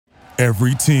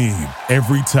Every team,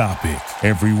 every topic,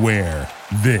 everywhere.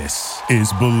 This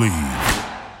is Believe.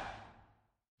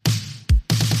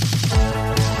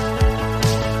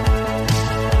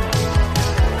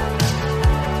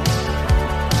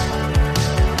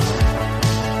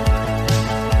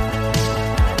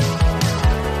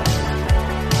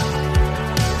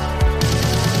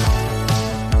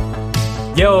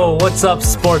 Yo, what's up,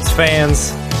 sports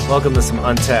fans? Welcome to some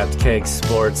Untapped Keg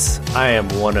Sports. I am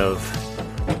one of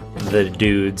the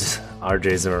dudes,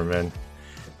 RJ Zimmerman.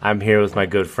 I'm here with my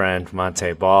good friend,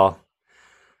 Monte Ball.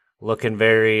 Looking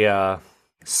very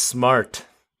smart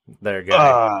there, guy.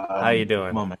 How you doing?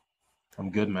 Come on, man. I'm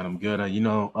good, man. I'm good.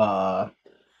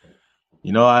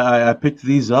 I picked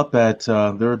these up at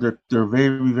they're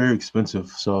very, very expensive.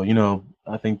 So,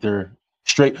 I think they're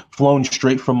flown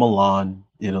straight from Milan,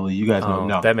 Italy. You guys know.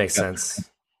 No, that makes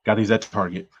sense. Got these at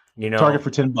Target. Target for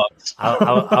 $10.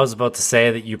 I was about to say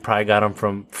that you probably got them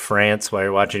from France while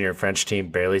you're watching your French team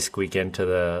barely squeak into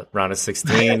the round of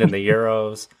 16 and the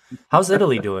Euros. How's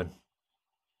Italy doing?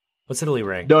 What's Italy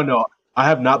ranked? No. I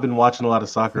have not been watching a lot of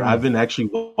soccer. I've been actually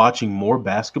watching more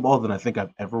basketball than I think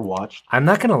I've ever watched. I'm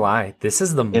not going to lie. This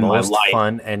is the most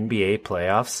fun NBA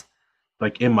playoffs.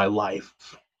 Like, in my life.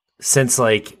 Since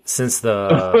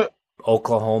the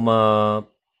Oklahoma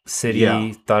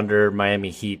City Thunder Miami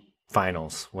Heat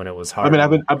finals when it was hard. I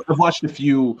mean, I've watched a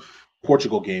few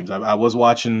Portugal games. I was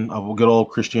watching a good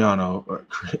old Cristiano.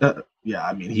 Yeah,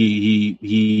 I mean,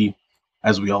 he,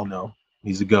 as we all know,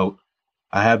 he's a GOAT.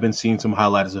 I have been seeing some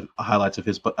highlights of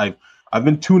his, but I've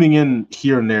been tuning in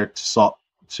here and there to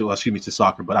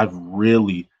soccer. But I've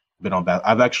really been on bad.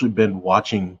 I've actually been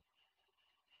watching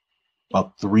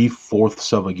about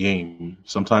 3/4 of a game,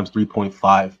 sometimes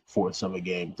 3.5/4 of a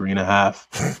game, 3.5.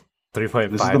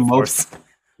 3.5. This is the most.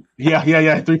 Yeah,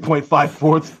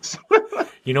 3.5/4.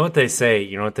 You know what they say,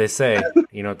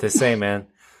 man.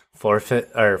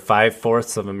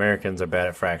 5/4 of Americans are bad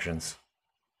at fractions.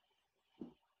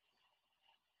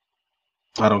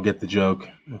 I don't get the joke.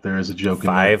 If there is a joke,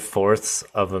 5/4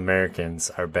 of Americans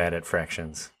are bad at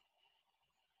fractions.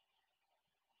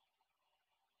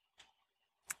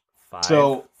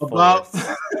 So about,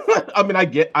 I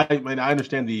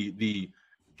understand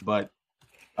but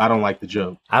I don't like the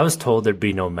joke. I was told there'd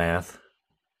be no math.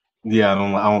 Yeah, I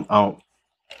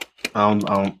don't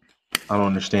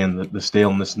understand the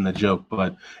staleness in the joke.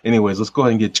 But anyways, let's go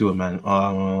ahead and get to it, man.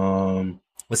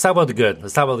 Let's talk about the good.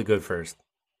 Let's talk about the good first.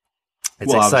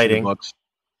 It's exciting.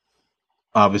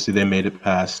 Obviously, they made it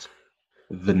past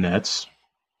the Nets.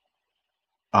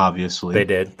 Obviously, they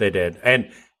did,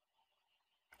 and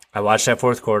I watched that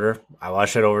fourth quarter. I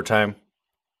watched that overtime.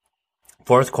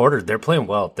 Fourth quarter, they're playing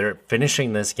well. They're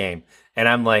finishing this game. And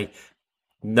I'm like,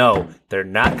 no, they're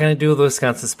not going to do the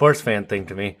Wisconsin sports fan thing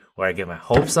to me where I get my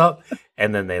hopes up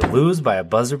and then they lose by a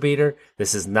buzzer beater.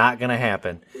 This is not going to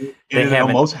happen. It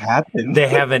almost happened. They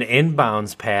have an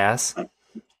inbounds pass.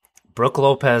 Brook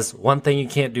Lopez, one thing you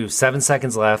can't do, 7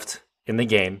 seconds left in the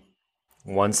game.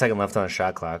 1 second left on a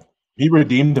shot clock. He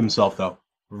redeemed himself, though.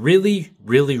 Really,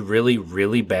 really, really,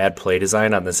 really bad play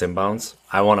design on this inbounds.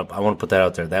 I want to put that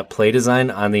out there. That play design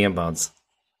on the inbounds,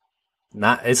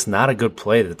 it's not a good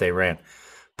play that they ran.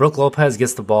 Brook Lopez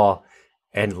gets the ball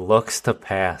and looks to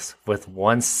pass with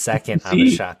 1 second on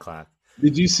the shot clock.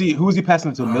 Did you see who was he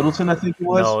passing it to? Middleton, I think it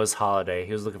was. No, it was Holiday.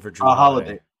 He was looking for Drew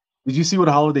Holiday. Did you see what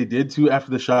Holiday did to after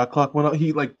the shot clock went out?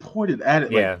 He pointed at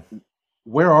it. Yeah.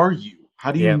 Where are you?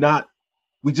 How do you not?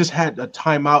 We just had a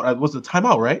timeout. Was it a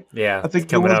timeout, right? Yeah, I think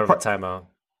coming out of a timeout.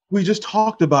 We just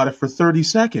talked about it for 30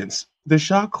 seconds, the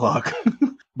shot clock.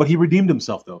 But he redeemed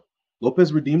himself, though.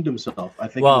 Lopez redeemed himself. I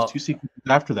think it was 2 seconds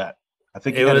after that. I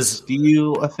think he had a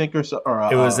steal, I think, or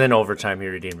it was in overtime he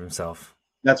redeemed himself.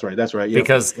 That's right. Yeah.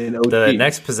 Because the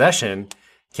next possession,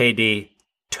 KD,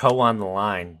 toe on the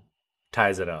line,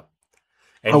 ties it up.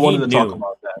 And talk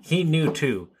about that. He knew,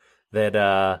 too,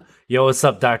 that, yo, what's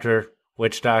up, Doctor?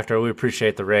 Witch Doctor, we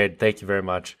appreciate the raid. Thank you very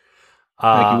much.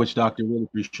 Thank you, Witch Doctor. Really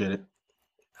appreciate it.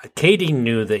 KD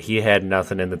knew that he had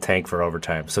nothing in the tank for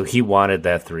overtime, so he wanted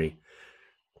that three.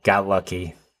 Got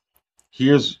lucky.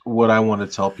 Here's what I want to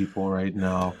tell people right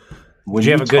now. Did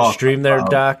you have a good stream there,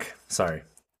 Doc? Sorry.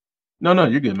 No,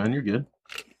 you're good, man. You're good.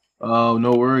 Oh,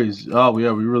 no worries. Oh,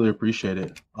 yeah, we really appreciate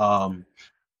it.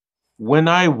 When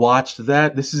I watched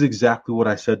that, this is exactly what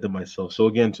I said to myself. So,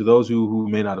 again, to those who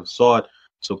may not have saw it,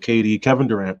 so Kevin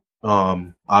Durant,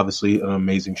 obviously an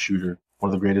amazing shooter, one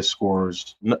of the greatest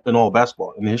scorers in all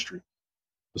basketball in history,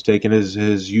 was taking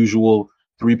his usual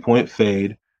 3-point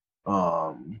fade,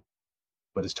 but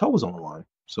his toe was on the line.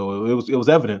 So it was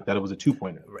evident that it was a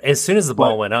 2-pointer. As soon as the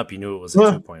ball went up, you knew it was a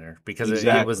 2-pointer because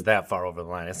it was that far over the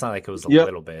line. It's not like it was a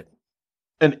little bit.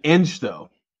 an inch though.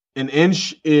 An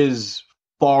inch is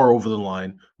far over the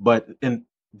line, but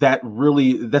that's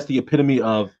the epitome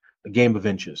of a game of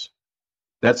inches.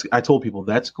 I told people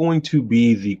that's going to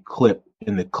be the clip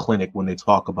in the clinic when we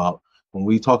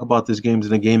talk about this game's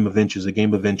in a game of inches,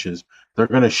 they're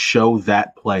going to show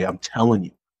that play. I'm telling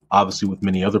you, obviously with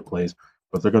many other plays,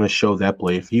 but they're going to show that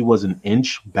play. If he was an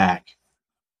inch back,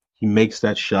 he makes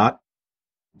that shot,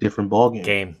 different ball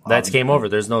game. That's game over.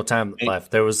 There's no time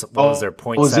left. There was, what was there,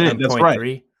 0.7, that's 0.3?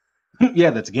 Right.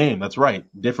 Yeah, that's game. That's right.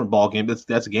 Different ball game.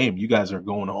 That's a game. You guys are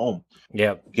going home.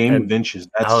 Yeah. Game of inches.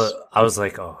 I was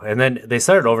like, oh. And then they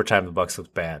started overtime. The Bucks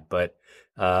looked bad, but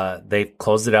they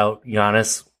closed it out.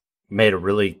 Giannis made a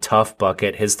really tough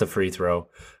bucket, hits the free throw,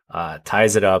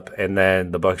 ties it up, and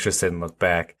then the Bucks just didn't look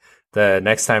back. The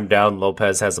next time down,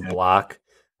 Lopez has a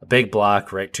big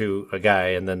block right to a guy,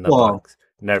 and then the Bucks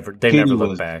never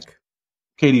looked back.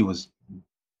 KD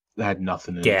had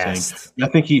nothing in Gassed. I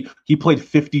think he played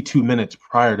 52 minutes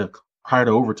prior to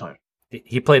overtime.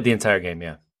 He played the entire game,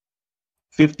 yeah.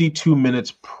 52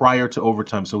 minutes prior to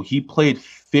overtime. So he played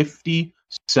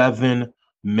 57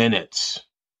 minutes.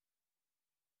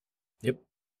 Yep.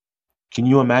 Can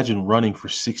you imagine running for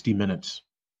 60 minutes?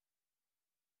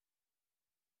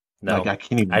 No, I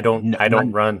can't even. I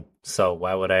don't run, so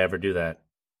why would I ever do that?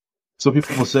 So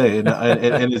people say, and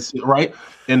it's right.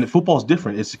 And football is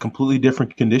different. It's a completely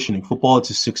different conditioning. Football, it's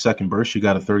a 6-second burst. You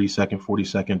got a 30-second,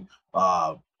 40-second,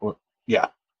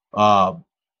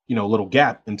 little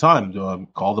gap in time.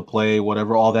 Call the play,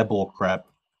 whatever, all that bull crap.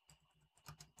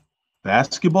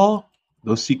 Basketball,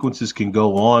 those sequences can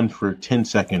go on for 10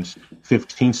 seconds,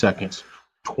 15 seconds,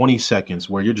 20 seconds,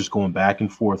 where you're just going back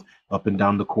and forth up and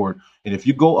down the court. And if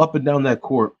you go up and down that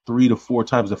court 3 to 4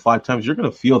 times to 5 times, you're going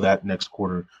to feel that next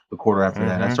quarter, the quarter after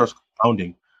that. That starts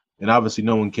compounding. And obviously,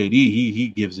 knowing KD,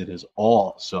 he gives it his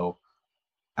all. So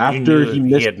after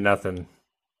he had nothing.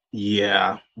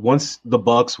 Yeah. Once the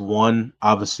Bucks won,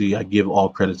 obviously, I give all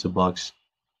credit to Bucks.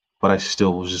 But I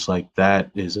still was just like, that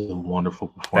is a wonderful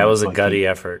performance. That was a gutty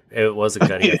effort. It was a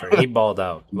gutty effort. He balled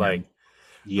out. The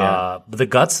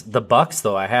Bucks,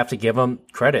 though, I have to give them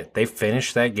credit. They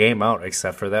finished that game out,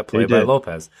 except for that play by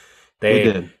Lopez.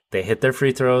 They hit their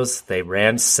free throws. They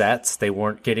ran sets. They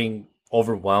weren't getting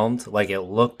overwhelmed. Like, it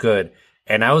looked good.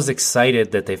 And I was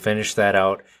excited that they finished that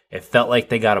out. It felt like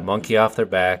they got a monkey off their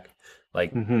back.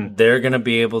 Like, they're going to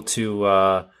be able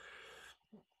to,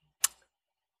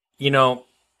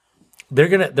 they're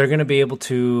gonna be able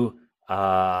to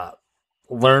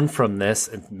learn from this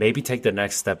and maybe take the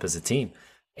next step as a team.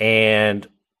 And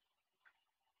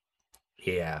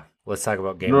let's talk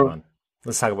about game one.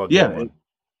 Let's talk about game one.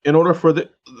 In order for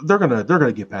they're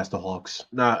gonna get past the Hawks.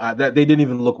 Now they didn't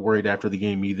even look worried after the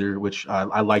game either, which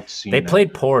I liked seeing. They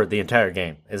played poor the entire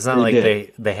game. It's not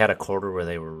they had a quarter where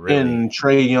they were really. And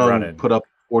Trae Young put up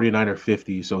 49 or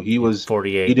 50, so he was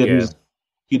 48. He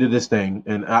did his thing,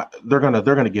 and they're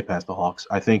gonna get past the Hawks.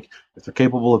 I think if they're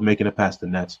capable of making it past the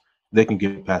Nets, they can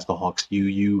get past the Hawks.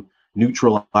 You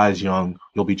neutralize Young,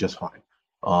 you'll be just fine.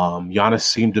 Giannis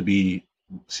seemed to be.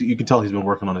 You can tell he's been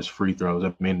working on his free throws.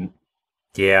 I mean,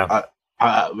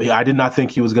 I did not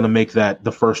think he was gonna make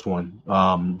the first one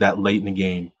that late in the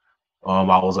game. I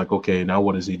was like, okay, now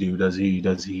what does he do? Does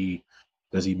he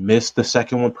miss the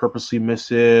second one, purposely miss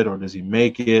it, or does he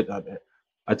make it?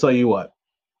 I tell you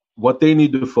what they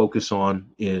need to focus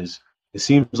on is, it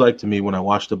seems like to me when I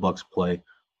watch the Bucks play,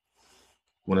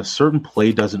 when a certain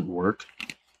play doesn't work,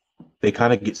 they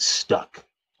kind of get stuck.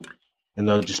 And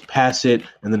they'll just pass it,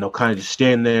 and then they'll kind of just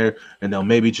stand there, and they'll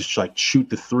maybe just like shoot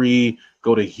the three,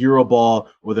 go to hero ball,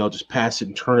 or they'll just pass it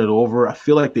and turn it over. I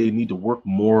feel like they need to work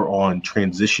more on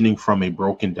transitioning from a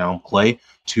broken down play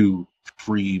to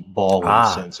free ball in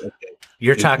a sense. Okay.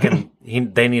 You're talking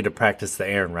they need to practice the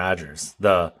Aaron Rodgers.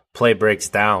 The play breaks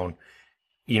down,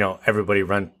 everybody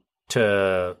run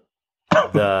to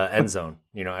the end zone.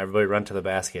 Everybody run to the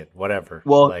basket, whatever.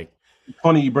 Well,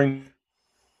 funny you bring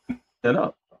that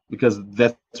up, because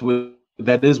that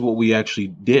is what we actually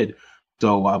did.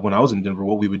 So when I was in Denver,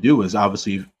 what we would do is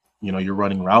obviously, you're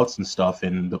running routes and stuff,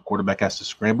 and the quarterback has to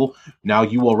scramble. Now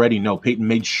you already know. Peyton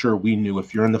made sure we knew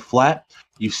if you're in the flat,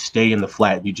 you stay in the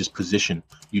flat. You just position.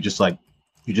 You just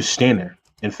stand there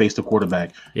and face the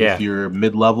quarterback. Yeah. If you're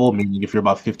mid-level, meaning if you're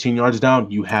about 15 yards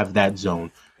down, you have that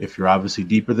zone. If you're obviously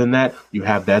deeper than that, you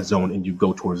have that zone, and you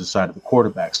go towards the side of the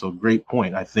quarterback. So great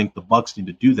point. I think the Bucks need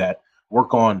to do that.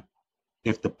 Work on,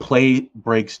 if the play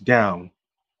breaks down,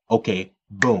 okay,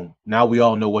 boom. Now we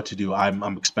all know what to do. I'm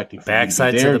expecting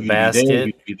backside to the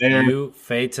basket. You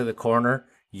fade to the corner.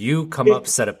 You come up,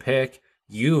 set a pick.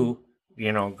 You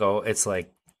go. It's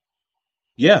like,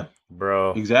 yeah,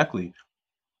 bro, exactly.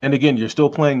 And again, you're still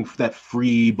playing that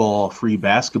free ball, free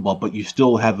basketball, but you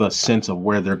still have a sense of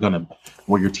where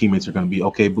where your teammates are gonna be.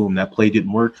 Okay, boom, that play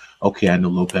didn't work. Okay, I know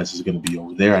Lopez is gonna be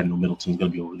over there. I know Middleton's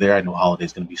gonna be over there. I know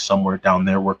Holiday's gonna be somewhere down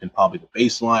there working probably the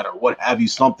baseline or what have you,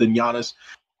 something. Giannis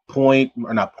point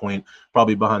or not point,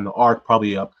 probably behind the arc,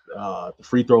 probably up the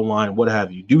free throw line, what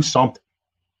have you. Do something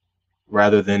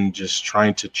rather than just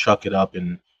trying to chuck it up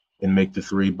and make the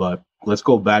three. But let's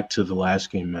go back to the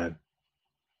last game, man.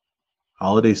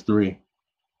 Holiday's three,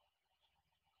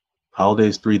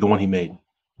 the one he made.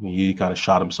 He kind of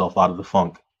shot himself out of the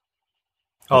funk.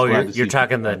 Oh, you're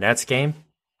talking the Nets game?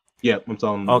 Yeah, I'm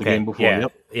talking the game before. Yeah,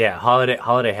 yep. Yeah.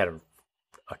 Holiday had an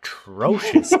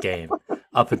atrocious game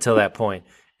up until that point,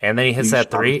 and then he hits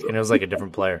that three, and it was like a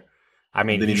different player. I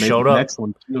mean, he showed up,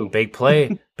 big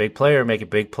player, making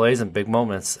big plays and big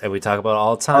moments, and we talk about it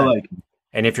all the time. I like him.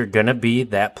 And if you're gonna be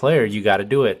that player, you got to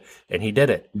do it, and he did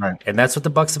it. Right. And that's what the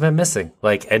Bucks have been missing.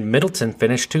 And Middleton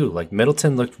finished too. Like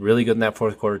Middleton looked really good in that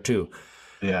fourth quarter too.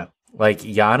 Yeah. Like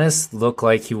Giannis looked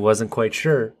like he wasn't quite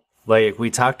sure. Like we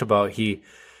talked about, he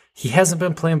hasn't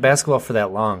been playing basketball for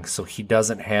that long, so he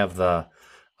doesn't have the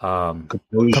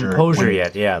composure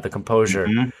yet. Yeah, the composure.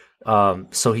 Mm-hmm.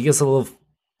 So he gets a little.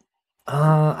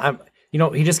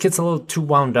 He just gets a little too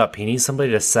wound up. He needs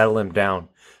somebody to settle him down.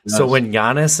 Yes. So when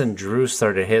Giannis and Drew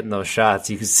started hitting those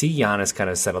shots, you could see Giannis kind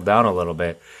of settle down a little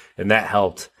bit, and that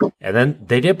helped. And then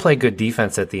they did play good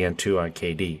defense at the end too on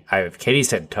KD. KD's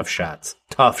hitting tough shots.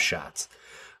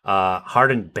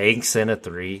 Harden banks in a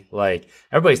three. Like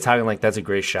everybody's talking like that's a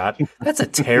great shot. That's a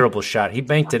terrible shot. He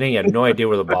banked it in. He had no idea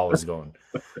where the ball was going.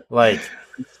 Like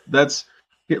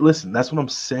listen, that's what I'm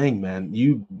saying, man.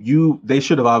 They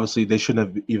shouldn't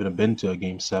have even have been to a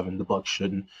game 7. The Bucks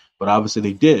shouldn't, but obviously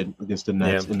they did against the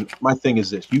Nets. Yeah. And my thing is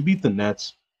this: you beat the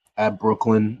Nets at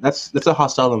Brooklyn. That's a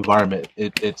hostile environment.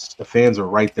 It's the fans are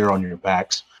right there on your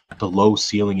backs. The low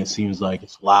ceiling. It seems like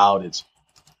it's loud.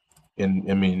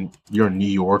 You're in New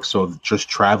York, so just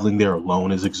traveling there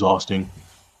alone is exhausting.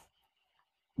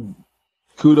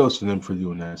 Kudos to them for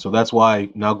doing that. So that's why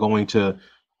now going to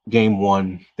game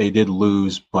 1, they did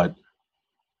lose, but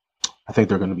I think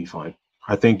they're going to be fine.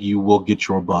 I think you will get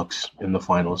your Bucks in the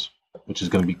finals, which is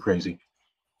going to be crazy.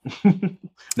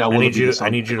 Now, I need you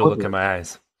to look in my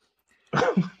eyes.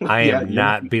 I am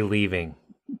not believing.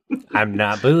 I'm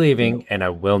not believing, and I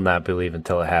will not believe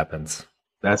until it happens.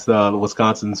 That's the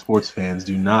Wisconsin sports fans.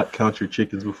 Do not count your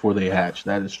chickens before they hatch.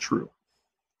 That is true.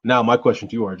 Now, my question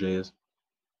to you, RJ,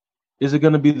 is it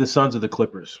going to be the Suns or the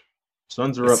Clippers?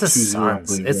 Suns are up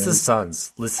 2-0. It's the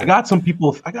Suns. Listen, I got some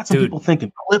people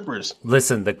thinking Clippers.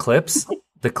 Listen, the Clips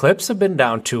have been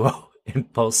down 2-0 in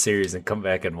both series and come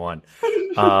back and won.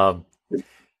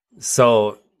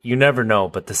 So you never know.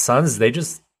 But the Suns, they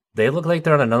look like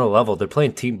they're on another level. They're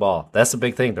playing team ball. That's the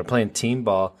big thing. They're playing team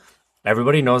ball.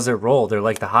 Everybody knows their role. They're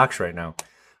like the Hawks right now,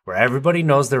 where everybody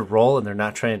knows their role and they're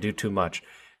not trying to do too much.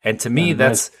 And to me,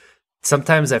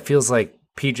 sometimes that feels like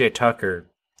PJ Tucker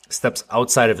steps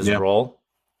outside of his role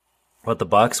with the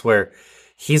Bucks, where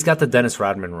he's got the Dennis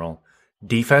Rodman role,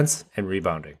 defense and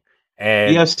rebounding.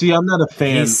 And I'm not a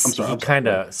fan.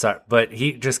 But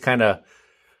he just kind of.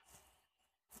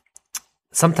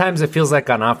 Sometimes it feels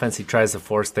like on offense he tries to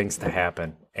force things to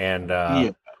happen, and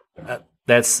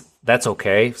that's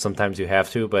okay. Sometimes you have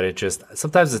to, but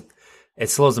sometimes it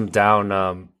slows him down.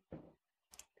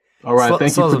 All right, thank you.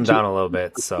 Slows him down a little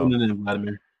bit. So,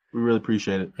 Vladimir, we really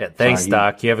appreciate it. Yeah, thanks,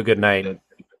 Doc. You have a good night.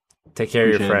 Take care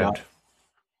of your friend.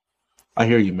 I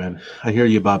hear you, man. I hear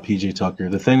you about PJ Tucker.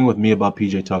 The thing with me about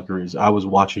PJ Tucker is I was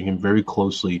watching him very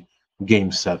closely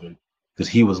game 7 because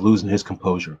he was losing his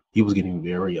composure. He was getting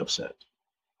very upset.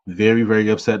 Very, very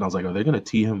upset. And I was like, are they going to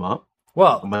tee him up?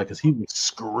 Well, I'm like, because he was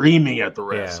screaming at the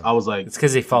refs. Yeah. I was like, it's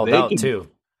because he fouled out too.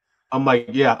 I'm like,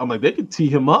 they could tee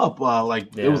him up.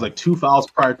 It was like 2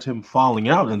 fouls prior to him falling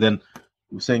out. And then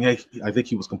he was saying, hey, I think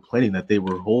he was complaining that they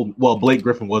were holding. Well, Blake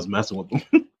Griffin was messing with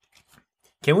him.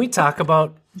 Can we talk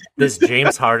about this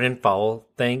James Harden foul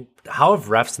thing? How have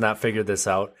refs not figured this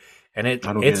out? And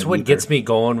it's what gets me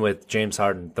going with James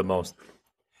Harden the most.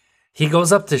 He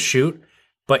goes up to shoot,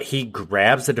 but he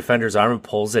grabs the defender's arm and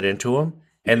pulls it into him,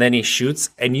 and then he shoots,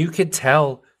 and you could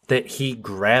tell that he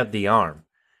grabbed the arm.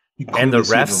 And the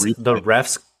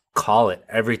refs call it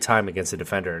every time against the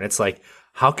defender. And it's like,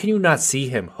 how can you not see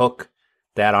him hook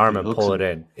that arm and pull it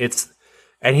in?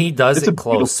 And he does it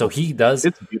close, so he does.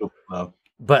 It's beautiful, though.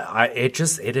 But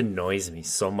it annoys me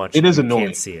so much. It is annoying. You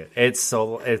can't see it.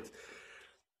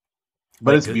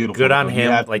 But it's beautiful. Good on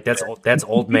him. Like that's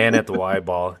old man at the Y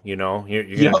ball. You know, you're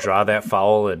gonna draw that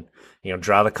foul and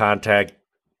draw the contact,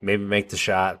 maybe make the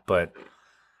shot. But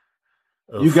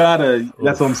You gotta.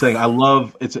 That's what I'm saying. I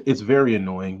love it's very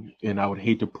annoying, and I would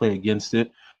hate to play against it,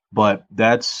 but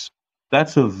that's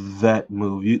a vet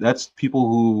move. That's people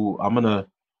who I'm gonna.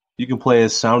 You can play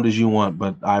as sound as you want,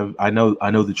 but I know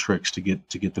the tricks to get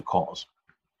the calls.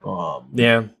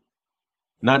 Yeah.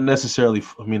 Not necessarily.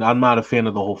 I mean, I'm not a fan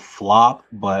of the whole flop,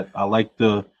 but I like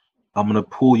the. I'm gonna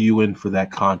pull you in for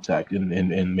that contact,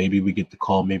 and maybe we get the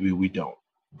call, maybe we don't.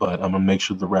 But I'm gonna make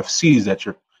sure the ref sees that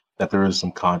there is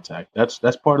some contact. That's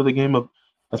part of the game of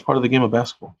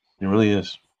basketball. It really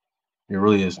is. It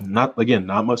really is. Not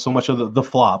much so much of the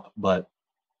flop, but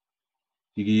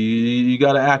you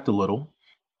got to act a little.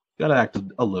 You got to act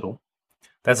a little.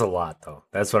 That's a lot, though.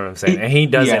 That's what I'm saying. And he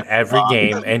does it every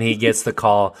game, and he gets the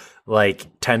call like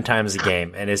 10 times a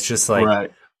game, and it's just like,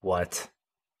 right. What?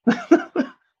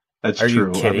 That's Are true.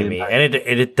 You kidding me? And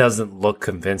it doesn't look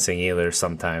convincing either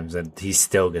sometimes, and he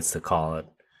still gets to call it.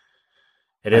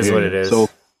 It is what it is. So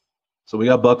we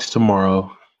got Bucks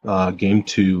tomorrow, game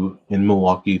 2 in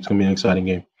Milwaukee. It's gonna be an exciting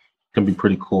game. It's gonna be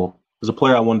pretty cool. There's a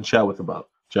player I want to chat with you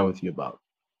about.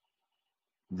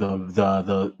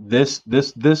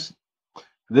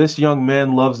 This young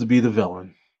man loves to be the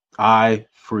villain. I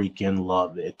freaking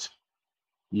love it.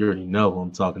 You already know what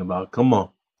I'm talking about. Come on,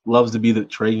 loves to be the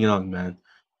Trae Young, man.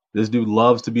 This dude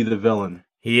loves to be the villain.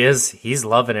 He is. He's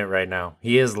loving it right now.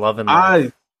 He is loving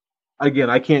life.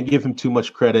 I can't give him too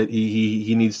much credit.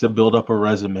 He needs to build up a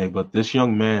resume, but this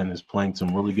young man is playing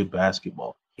some really good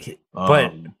basketball. He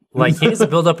needs to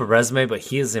build up a resume, but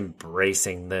he is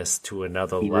embracing this to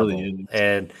another level. Really is.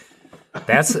 And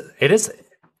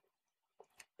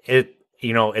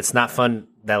it's not fun.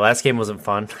 That last game wasn't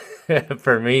fun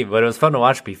for me, but it was fun to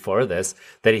watch before this,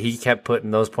 that he kept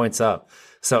putting those points up.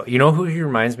 So, you know who he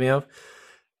reminds me of?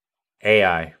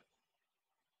 AI.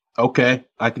 Okay,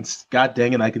 God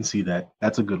dang it, I can see that.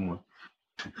 That's a good one.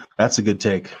 That's a good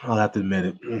take. I'll have to admit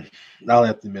it.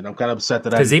 I'm kind of upset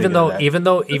that because even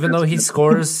though he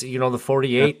scores, the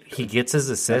 48, he gets his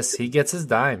assists, he gets his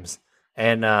dimes,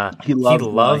 and he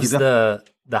loves the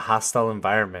hostile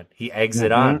environment. He eggs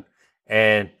it on,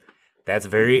 and that's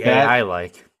very AI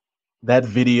like. That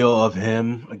video of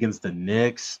him against the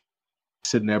Knicks,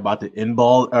 sitting there about to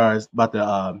inbound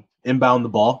the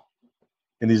ball.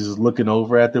 And he's just looking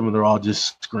over at them, and they're all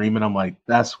just screaming. I'm like,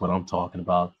 that's what I'm talking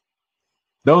about.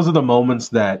 Those are the moments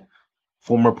that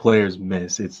former players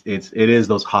miss. It is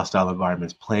those hostile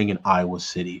environments. Playing in Iowa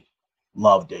City,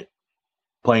 loved it.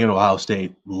 Playing in Ohio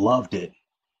State, loved it.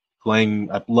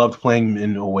 I loved playing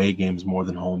in away games more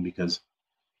than home because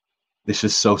it's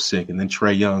just so sick. And then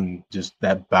Trae Young, just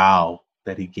that bow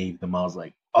that he gave them, I was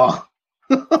like, oh,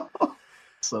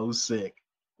 so sick.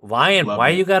 Lion, why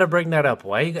you got to bring that up?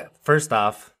 First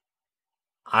off,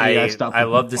 I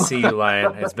love to see you,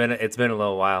 Lion. It's been a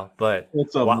little while, but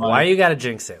why you got to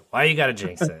jinx it? Why you got to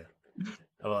jinx it?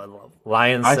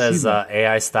 Lion says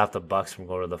AI stopped the Bucks from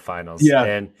going to the finals. Yeah,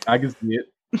 and I can see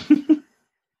it.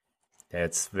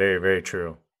 That's very, very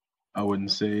true. I wouldn't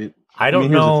say it. I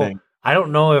don't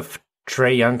know if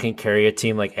Trae Young can carry a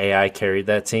team like AI carried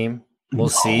that team. We'll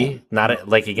see. Not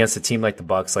like against a team like the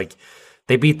Bucks. Like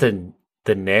they beat the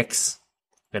Knicks,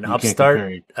 an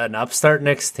upstart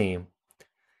Knicks team,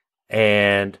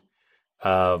 and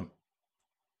a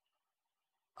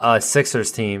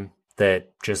Sixers team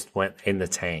that just went in the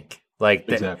tank. Like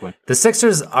exactly. The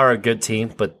Sixers are a good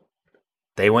team, but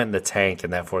they went in the tank in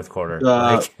that fourth quarter.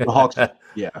 The Hawks,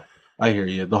 yeah, I hear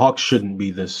you. The Hawks shouldn't be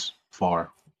this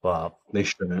far. Well, they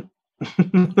shouldn't.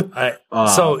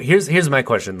 So here's my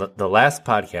question. The last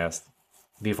podcast,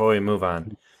 before we move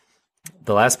on,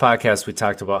 the last podcast we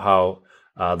talked about how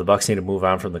the Bucks need to move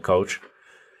on from the coach.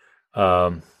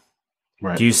 Right.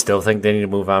 Do you still think they need to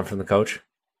move on from the coach?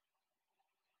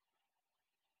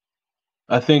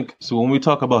 I think so. When we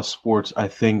talk about sports, I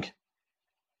think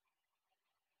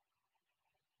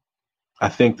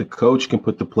the coach can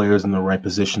put the players in the right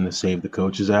position to save the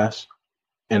coach's ass.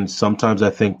 And sometimes I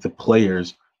think the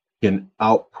players can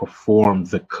outperform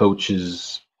the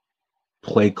coach's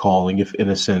play calling, if in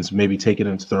a sense, maybe take it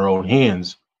into their own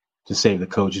hands to save the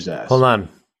coach's ass. Hold on.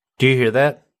 Do you hear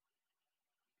that?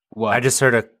 What? I just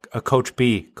heard a Coach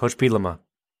Bielema.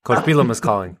 Coach Bielema's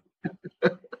calling.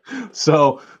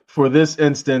 So for this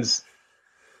instance,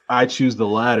 I choose the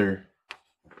latter,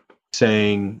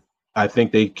 saying I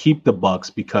think they keep the Bucks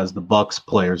because the Bucks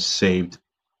players saved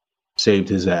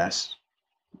his ass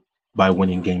by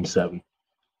winning Game 7.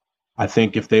 I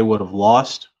think if they would have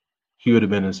lost, he would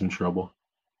have been in some trouble.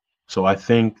 So I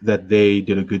think that they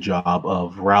did a good job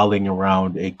of rallying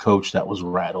around a coach that was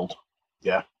rattled.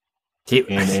 Yeah.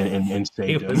 And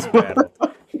saved him. Rattled.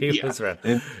 He Yeah. was rattled.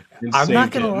 And I'm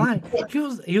not saved gonna him.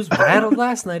 lie. He was rattled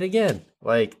last night again.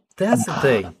 Like that's the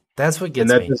thing. That's what And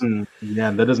gets that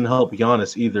me. doesn't help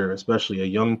Giannis either, especially a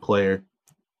young player.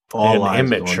 All An eyes on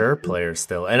immature him. player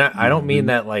still, and I don't mean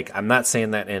that like I'm not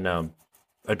saying that in a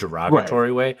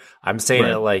derogatory way. I'm saying it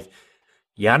Right. like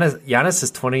Giannis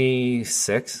is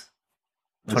 26,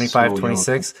 That's 25, so young.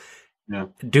 26. Yeah,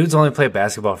 Dude's only played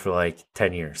basketball for like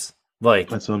 10 years. Like,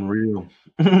 that's unreal.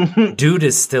 dude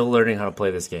is still learning how to play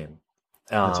this game.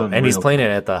 That's And he's unreal. playing it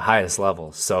at the highest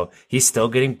level. So he's still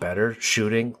getting better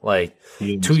shooting. Like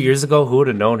He is. 2 years ago, who would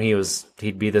have known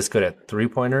he'd be this good at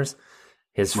 3-pointers?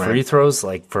 His free Right. throws,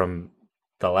 like from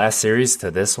the last series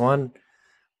to this one.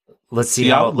 Let's see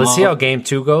See, I how would love- game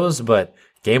 2 goes, but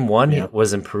game 1 Yeah.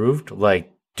 was improved.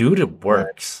 Like, dude, it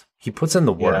works. He puts in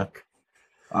the Yeah. work.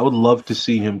 I would love to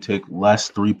see him take less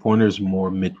 3-pointers,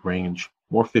 more mid-range,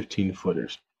 more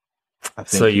 15-footers. I think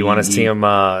So you want to see him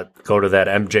go to that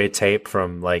MJ tape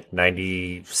from like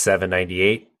 97,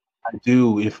 98? I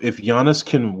do. If Giannis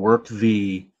can work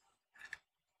the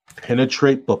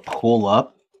penetrate but pull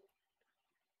up,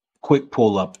 quick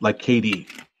pull up like KD,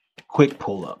 quick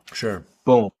pull up, Sure.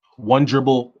 boom, one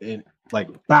dribble and like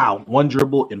bow, one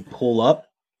dribble and pull up.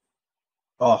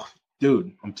 Oh,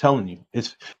 dude, I'm telling you,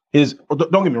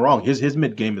 don't get me wrong, his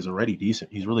mid game is already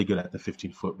decent. He's really good at the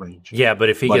 15-foot range. Yeah, but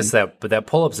if he But- gets that, but that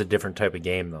pull up's a different type of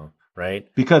game, though, right?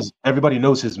 Because everybody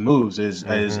knows his moves is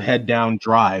head down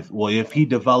drive. Well, if he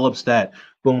develops that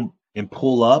boom and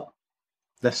pull up,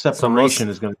 that separation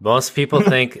is going to. Most people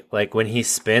think like when he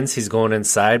spins, he's going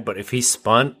inside, but if he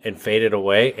spun and faded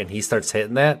away and he starts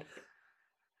hitting that,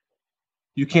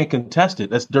 You can't contest it.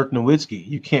 That's Dirk Nowitzki.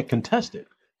 You can't contest it.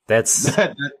 that's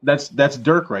That's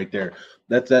Dirk right there.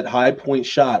 That's that high point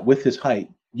shot with his height.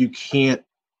 You can't.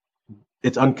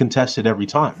 It's uncontested every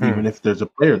time, even if there's a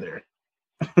player there.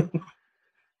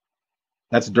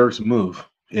 That's Dirk's move,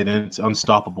 and it's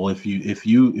unstoppable. If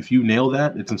you nail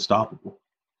that, it's unstoppable.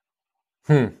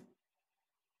 yeah,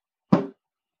 What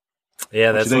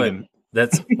that's you what thinking?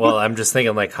 that's. Well, I'm just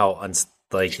thinking like how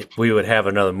like we would have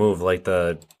another move like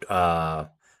the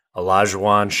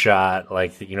Olajuwon shot,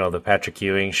 like the Patrick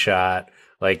Ewing shot,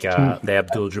 like the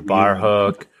Abdul-Jabbar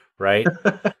hook, right?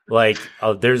 Like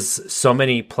there's so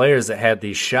many players that had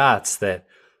these shots that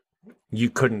you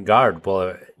couldn't guard.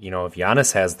 Well, if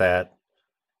Giannis has that,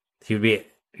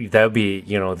 that would be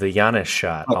the Giannis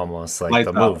shot almost like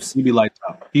Lights the out. moves. He'd be lights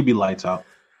out. He'd be lights out.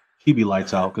 He'd be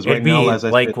lights out because right It'd be now, as I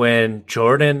like said, when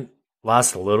Jordan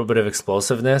lost a little bit of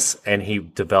explosiveness and he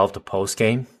developed a post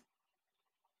game.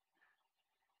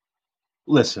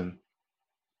 listen,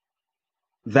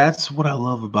 that's what I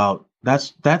love about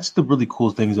that's the really cool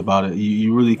things about it.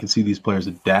 You really can see these players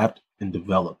adapt and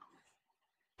develop.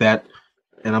 That,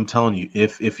 and I'm telling you,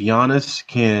 if Giannis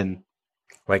can,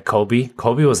 Like Kobe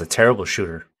was a terrible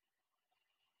shooter.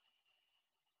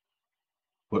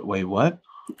 wait, what?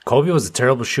 Kobe was a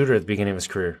terrible shooter at the beginning of his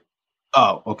career.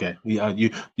 Oh, okay. Yeah,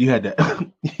 you had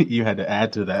to you had to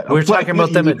add to that. We were talking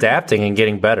about them adapting and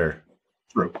getting better.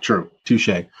 True. Touche.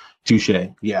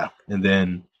 Yeah, and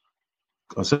then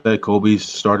I said Kobe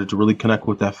started to really connect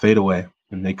with that fadeaway,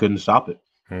 and they couldn't stop it.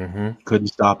 Mm-hmm. Couldn't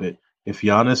stop it. If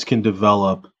Giannis can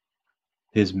develop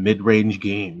his mid-range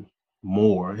game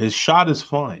more, his shot is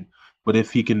fine, but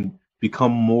if he can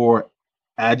become more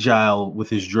agile with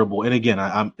his dribble, and again,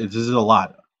 this is a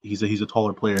lot. He's a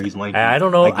taller player. He's lanky. I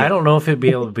don't know. get I don't know if he'd be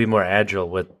able to be more agile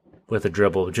with a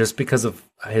dribble just because of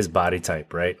his body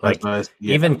type, right? Like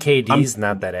even KD's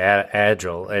not that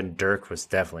agile, and Dirk was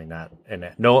definitely not. And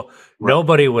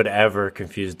nobody would ever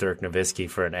confuse Dirk Nowitzki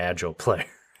for an agile player.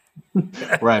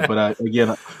 Right, but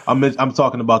again, I'm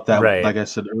talking about that. Right. Like I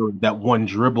said earlier, that one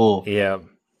dribble. Yeah.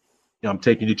 I'm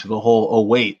taking you to the hole. Oh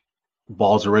wait,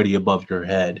 ball's already above your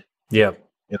head. Yeah.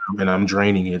 And I'm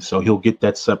draining it, so he'll get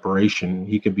that separation.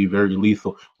 He could be very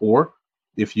lethal, or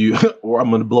or I'm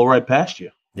going to blow right past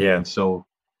you. Yeah. And so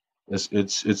it's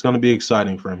going to be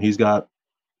exciting for him. He's going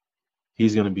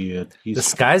to be The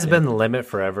sky's been the limit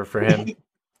forever for him,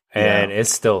 and it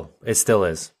still is. It still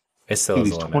is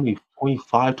he's a limit. 20,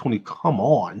 25, 20. Come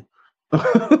on,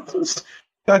 this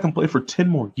guy can play for 10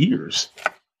 more years.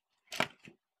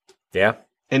 Yeah.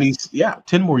 And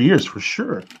 10 more years for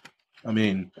sure. I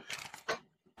mean,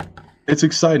 it's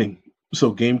exciting.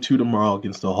 So game 2 tomorrow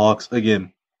against the Hawks.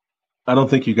 Again, I don't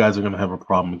think you guys are going to have a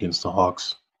problem against the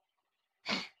Hawks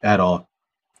at all.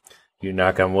 You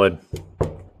knock on wood.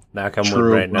 Knock on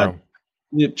wood right now.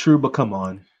 Yeah, true, but come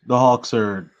on. The Hawks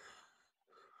are...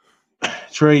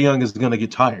 Trae Young is going to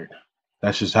get tired.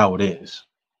 That's just how it is.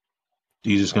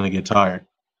 He's just going to get tired.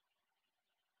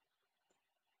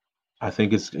 I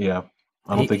think it's,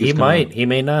 I don't think he it's gonna, might. He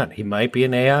may not. He might be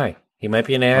an AI. He might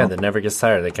be an AI that never gets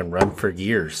tired. They can run for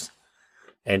years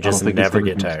and just think it's never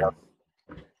gonna get be tired. tough.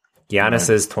 Giannis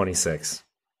Right. is 26.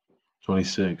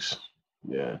 26.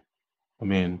 Yeah. I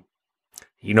mean,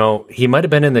 You know, he might have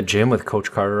been in the gym with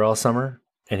Coach Carter all summer,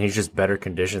 and he's just better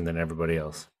conditioned than everybody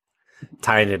else.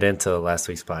 Tying it into last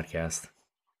week's podcast.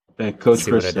 Coach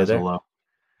See what Chris I did says there? hello.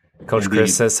 Coach Indeed.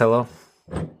 Chris says hello.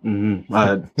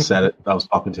 I said it. I was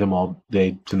talking to him all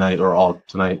day tonight, or all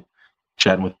tonight,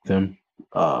 chatting with him.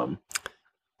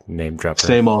 Name dropper.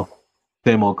 Same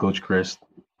old Coach Chris.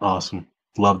 Awesome.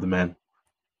 Love the man.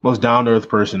 Most down to earth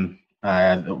person.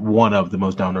 One of the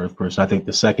most down to earth person. I think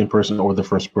the second person or the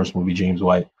first person would be James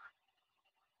White.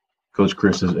 Coach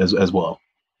Chris as well.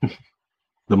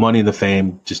 The money and the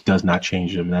fame just does not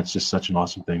change him. That's just such an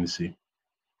awesome thing to see.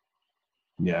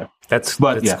 Yeah. That's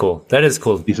yeah. cool. That is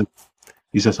cool.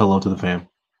 He says hello to the fam.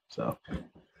 So,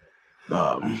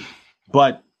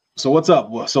 but so what's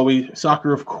up? So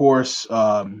soccer, of course.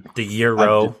 The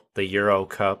Euro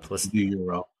Cup. Let's do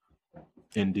Euro.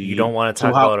 Indeed. You don't want to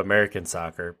talk about American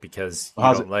soccer because you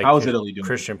don't like how is Italy doing?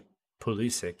 Christian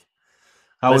Pulisic.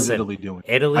 How is Italy doing?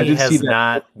 Italy has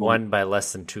not won by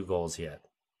less than 2 goals yet.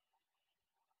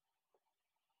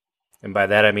 And by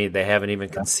that I mean they haven't even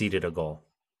conceded a goal.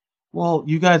 Well,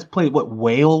 you guys played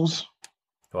Wales?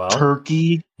 Well,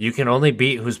 Turkey. You can only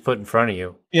beat who's put in front of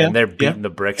you, and they're beating the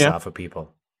bricks off of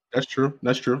people. That's true.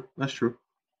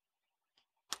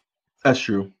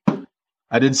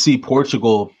 I did see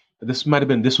Portugal. This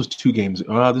was 2 games. This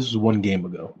was 1 game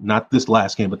ago. Not this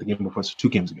last game, but the game before. So 2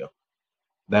 games ago.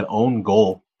 That own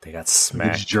goal. They got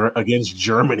smacked against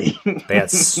Germany. They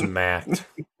got smacked.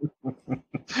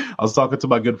 I was talking to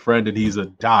my good friend, and he's a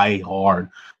die-hard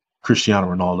Cristiano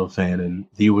Ronaldo fan, and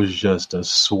he was just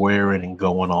swearing and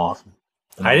going off.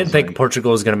 And I didn't think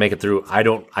Portugal was going to make it through.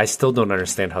 I still don't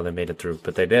understand how they made it through,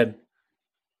 but they did.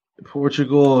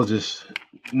 Portugal just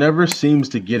never seems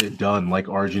to get it done like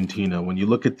Argentina. When you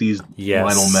look at these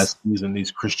Lionel Messi's and this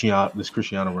Cristiano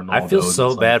Ronaldo, I feel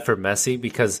so bad for Messi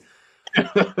because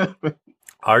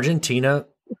Argentina,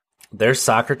 their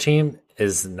soccer team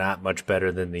is not much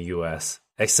better than the U.S.,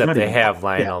 except they have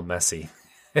Lionel Messi.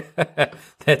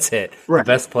 That's it. Right.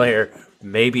 The best player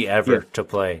maybe ever to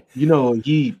play. You know,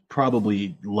 he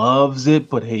probably loves it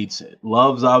but hates it.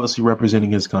 Loves obviously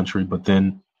representing his country, but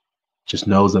then just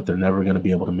knows that they're never going to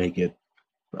be able to make it.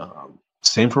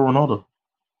 Same for Ronaldo.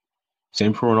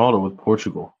 Same for Ronaldo with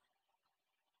Portugal.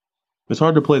 It's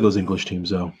hard to play those English teams,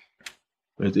 though.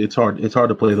 It's hard. It's hard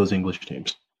to play those English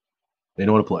teams. They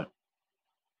know how to play.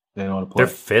 They're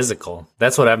physical.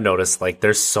 That's what I've noticed. Like,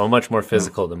 they're so much more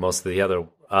physical than most of the other.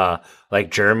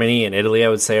 Like Germany and Italy, I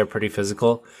would say, are pretty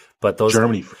physical. But those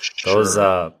Germany, for sure.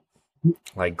 Those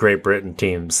like Great Britain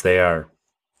teams, they are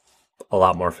a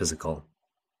lot more physical.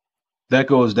 That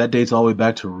dates all the way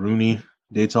back to Rooney.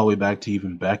 Dates all the way back to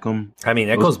even Beckham. I mean,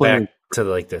 that goes back to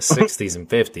like the 60s and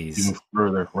 50s. Even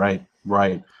further, right.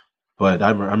 But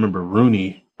I remember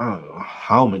Rooney. I don't know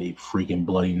how many freaking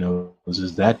bloody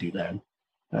noses that dude had.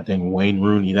 That thing, Wayne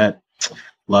Rooney.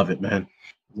 Love it, man.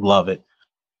 Love it.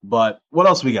 But what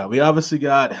else we got? We obviously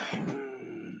got.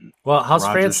 Well, how's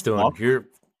France doing?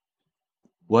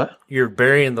 You're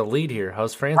burying the lead here.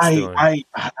 How's France doing? I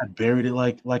buried it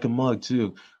like a mug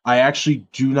too. I actually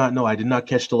do not know. I did not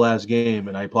catch the last game,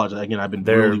 and I apologize again. I've been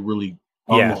really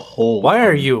on the whole. Why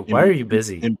are you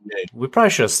busy? NBA. We probably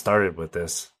should have started with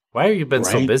this. Why have you been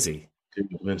so busy? Dude,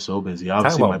 I've been so busy.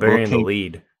 Obviously, talking about burying the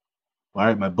lead. All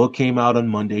right, my book came out on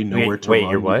Monday. Nowhere to Run. Wait,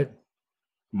 your what?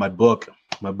 My book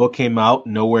came out.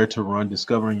 Nowhere to Run: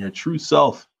 Discovering Your True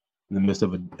Self in the Midst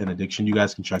of an Addiction. You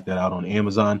guys can check that out on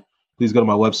Amazon. Please go to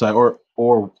my website,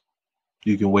 or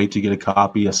you can wait to get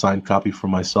a signed copy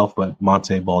from myself at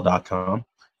monteball.com.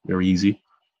 Very easy.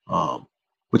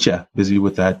 But yeah, busy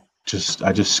with that.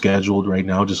 I just scheduled right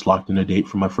now. Just locked in a date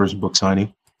for my first book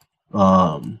signing.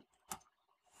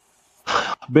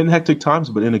 Been hectic times,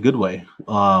 but in a good way.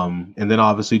 And then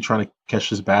obviously trying to catch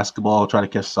this basketball, try to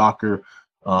catch soccer,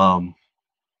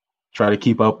 try to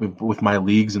keep up with my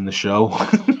leagues in the show.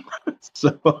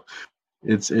 So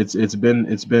it's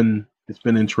been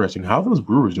interesting. How are those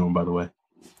Brewers doing, by the way?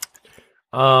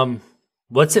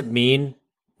 What's it mean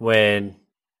when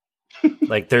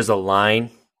like there's a line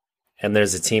and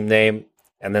there's a team name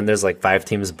and then there's like 5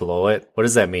 teams below it? What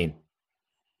does that mean?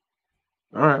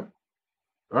 All right.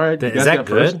 Is that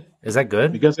good? First? Is that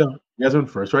good? You guys are in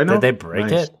first right now? Did they break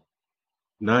it?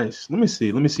 Nice. Let me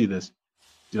see this.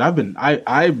 Dude, I think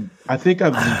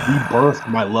I've rebirthed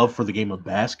my love for the game of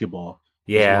basketball.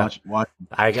 Yeah. Watch.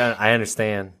 I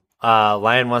understand.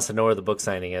 Lion wants to know where the book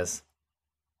signing is.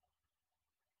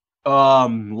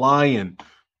 Lion.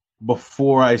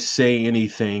 Before I say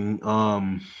anything,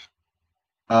 I'm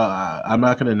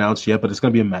not going to announce yet, but it's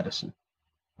going to be in Madison.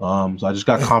 So I just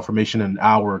got confirmation an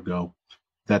hour ago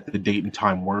that the date and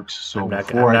time works. So I'm not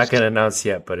before going to announce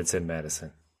yet, but it's in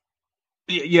Madison.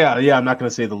 Yeah, I'm not going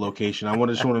to say the location. I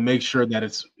just want to make sure that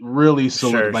it's really it's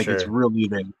really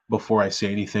there before I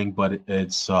say anything. But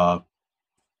it's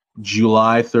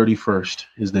July 31st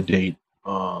is the date.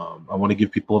 I want to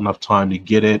give people enough time to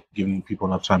get it, giving people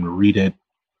enough time to read it.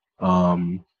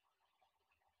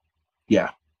 Yeah.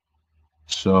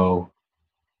 So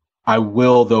I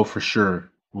will, though, for sure,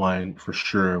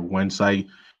 once I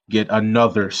get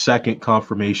another second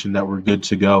confirmation that we're good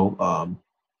to go.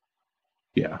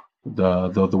 Yeah.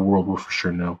 The world will for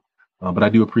sure know. But I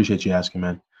do appreciate you asking,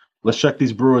 man. Let's check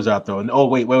these Brewers out, though. And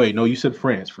wait. No, you said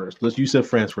France first. You said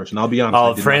France first, and I'll be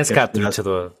honest. Oh, France got through to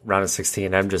the round of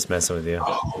 16. I'm just messing with you.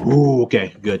 Oh,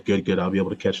 okay. Good. I'll be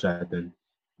able to catch that then.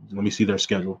 Let me see their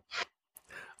schedule.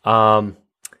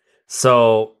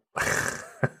 So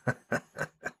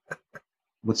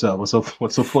what's up?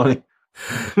 What's so funny?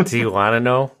 Do you want to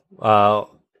know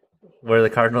where the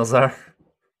Cardinals are?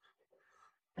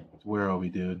 Where are we,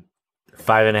 dude?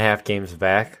 5.5 games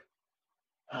back.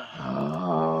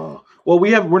 Well,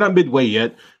 we're not midway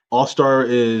yet. All-Star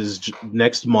is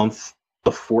next month,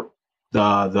 the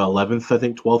 11th, I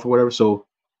think, 12th or whatever. So,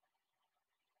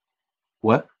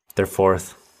 what? They're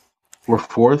 4th. We're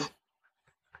 4th.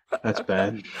 That's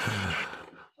bad.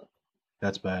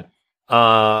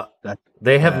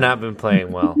 They have not been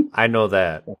playing well. I know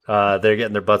that. They're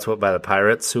getting their butts whipped by the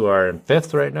Pirates, who are in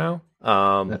 5th right now.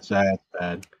 That's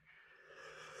bad.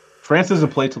 France doesn't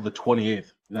play till the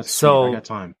 28th. That's so. I got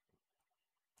time.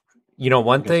 You know,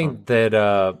 one thing that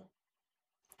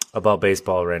about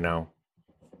baseball right now.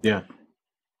 Yeah.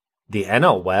 The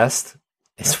NL West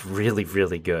is really,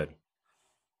 really good.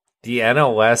 The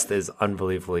NL West is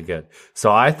unbelievably good.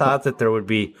 So I thought that there would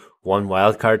be one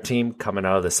wild card team coming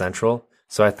out of the Central.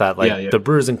 So I thought the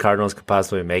Brewers and Cardinals could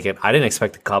possibly make it. I didn't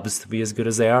expect the Cubs to be as good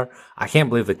as they are. I can't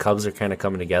believe the Cubs are kind of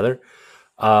coming together.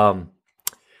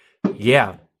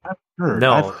 Yeah.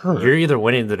 I've heard. You're either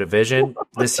winning the division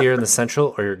this year in the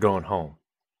Central or you're going home.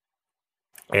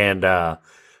 And the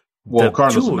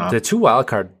two wild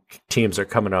card teams are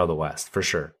coming out of the West for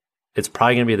sure. It's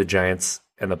probably going to be the Giants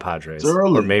and the Padres,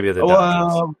 or maybe the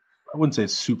Dodgers. I wouldn't say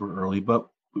it's super early, but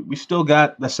we still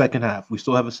got the second half. We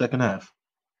still have a second half.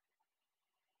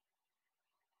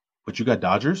 But you got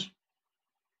Dodgers?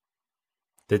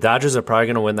 The Dodgers are probably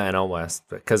going to win the NL West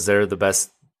because they're the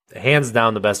best, hands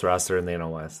down, the best roster in the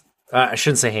NL West. I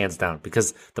shouldn't say hands down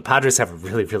because the Padres have a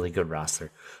really, really good roster.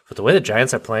 But the way the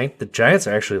Giants are playing, the Giants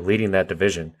are actually leading that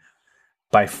division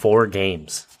by 4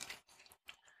 games.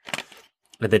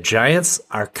 The Giants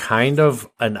are kind of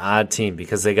an odd team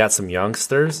because they got some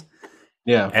youngsters.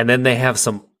 Yeah. And then they have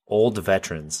some old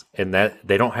veterans, and that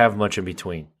they don't have much in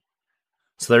between.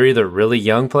 So they're either really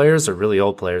young players or really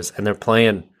old players, and they're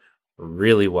playing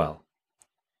really well.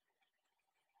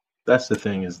 That's the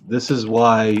thing this is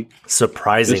why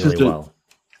surprisingly well.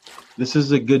 This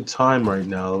is a good time right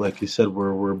now. Like you said,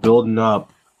 we're building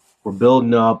up. We're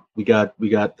building up. We got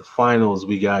the finals.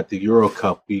 We got the Euro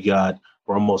Cup. We're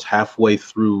almost halfway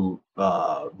through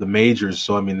the majors.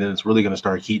 So I mean, then it's really going to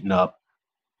start heating up.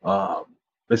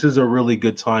 This is a really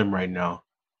good time right now.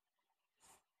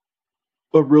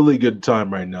 A really good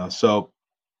time right now. So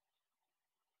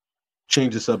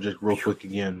change the subject real quick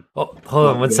again. Oh, hold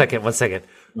on one second.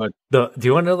 Do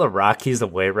you want to know the Rockies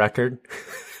away record?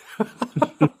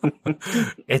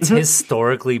 It's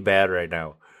historically bad right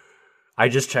now. I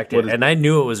just checked it, and I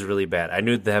knew it was really bad. I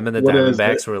knew them and the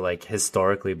Diamondbacks were like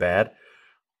historically bad.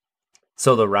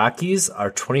 So the Rockies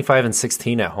are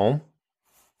 25-16 at home.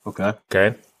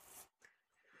 Okay.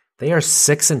 They are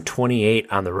 6-28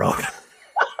 on the road.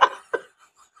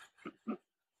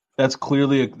 That's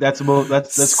clearly a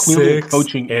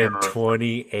coaching error.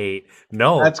 28.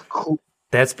 No,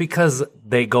 that's because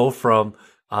they go from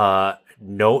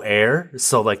no air,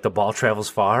 so like the ball travels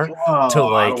far, to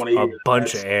like a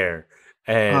bunch of air,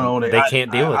 and they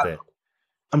can't deal with it.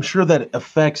 I'm sure that it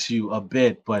affects you a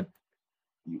bit, but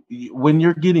when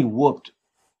you're getting whooped,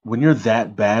 when you're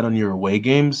that bad on your away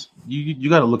games, you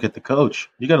got to look at the coach.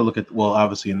 You got to look at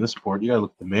obviously in this sport, you got to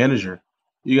look at the manager.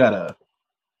 You got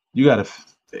to.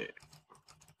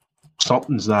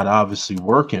 Something's not obviously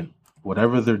working.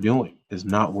 Whatever they're doing is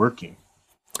not working.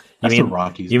 That's the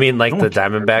Rockies. You mean like the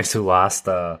Diamondbacks who lost?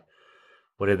 What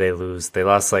did they lose? They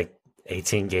lost like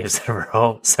 18 games in a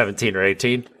row, 17 or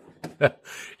 18.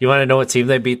 You want to know what team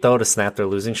they beat though to snap their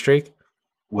losing streak?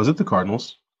 Was it the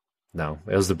Cardinals? No,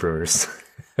 it was the Brewers.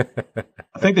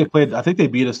 I think they played. I think they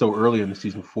beat us though early in the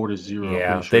season, 4-0.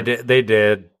 Yeah, they did. They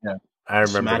did. Yeah. I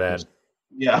remember Smacked that. us.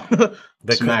 Yeah,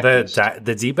 Smacked us.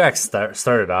 The D-backs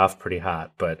started off pretty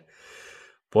hot, but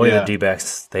boy, Yeah. the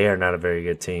D-backs, they are not a very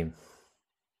good team.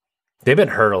 They've been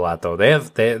hurt a lot though. They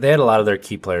had a lot of their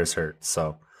key players hurt.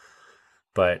 So,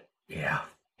 but yeah.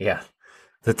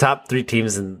 The top 3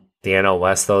 teams in the NL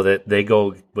West though, that they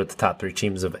go with the top 3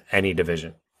 teams of any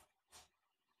division.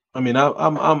 I mean,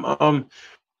 oh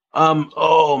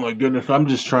my goodness, I'm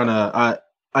just trying to.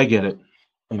 I get it.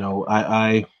 You know,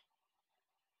 I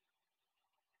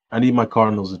need my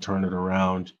Cardinals to turn it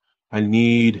around. Let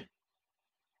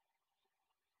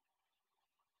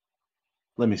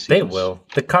me see. They this. will.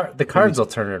 The Cards will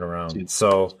turn it around.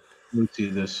 So Let me see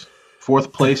this.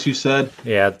 4th place, you said?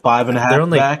 yeah,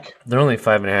 5.5 back? They're only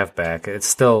 5.5 back. It's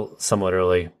still somewhat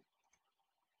early.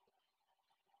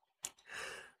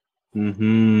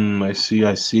 I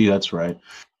see. That's right.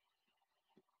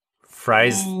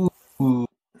 Fries. Ooh.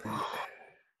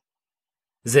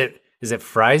 Is it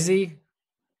Frizy?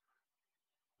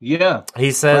 Yeah.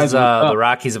 He says Frizy, the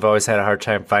Rockies have always had a hard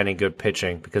time finding good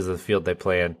pitching because of the field they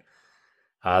play in.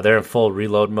 They're in full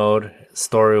reload mode.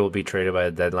 Story will be traded by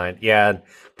the deadline. Yeah,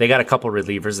 they got a couple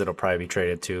relievers that'll probably be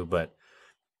traded too. But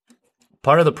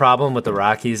part of the problem with the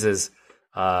Rockies is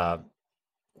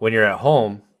when you're at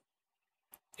home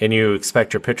and you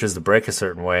expect your pitchers to break a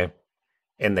certain way,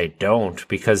 and they don't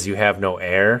because you have no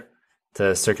air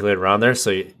to circulate around there.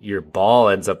 So your ball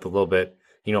ends up a little bit,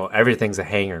 everything's a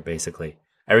hanger basically.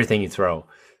 Everything you throw.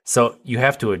 So you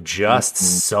have to adjust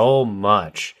so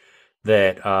much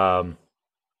that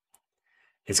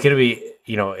it's going to be,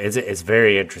 it's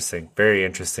very interesting, very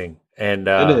interesting. And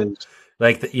it is.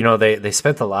 They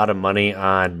spent a lot of money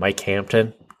on Mike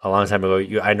Hampton a long time ago.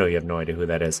 I know you have no idea who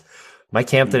that is. Mike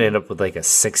Hampton ended up with like a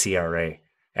 6 ERA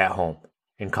at home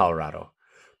in Colorado.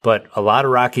 But a lot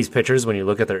of Rockies pitchers, when you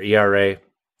look at their ERA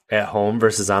at home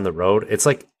versus on the road, it's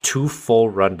like 2 full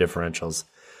run differentials.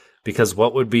 Because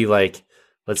what would be like,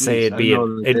 let's say it'd be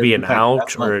an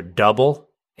out or a double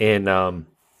in,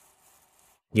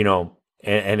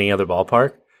 any other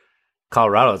ballpark.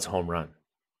 Colorado, it's a home run.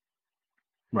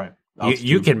 Right.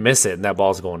 You can miss it and that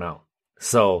ball's going out.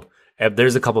 So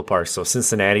there's a couple parks. So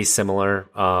Cincinnati's similar.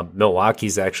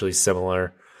 Milwaukee's actually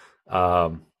similar.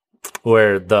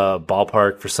 Where the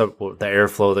ballpark the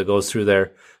airflow that goes through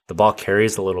there, the ball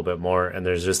carries a little bit more, and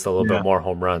there's just a little bit more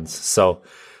home runs. So,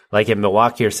 like in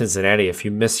Milwaukee or Cincinnati, if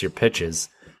you miss your pitches,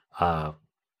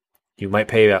 you might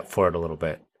pay up for it a little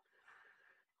bit.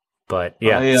 But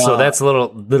so that's a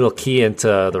little key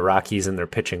into the Rockies and their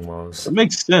pitching woes. That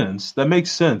makes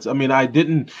sense. I mean, I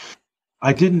didn't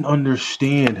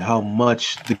understand how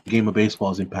much the game of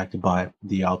baseball is impacted by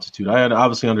the altitude. I had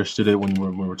obviously understood it when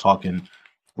we were talking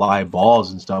live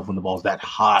balls and stuff, when the ball's that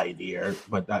high in the air,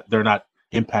 but they're not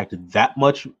impacted that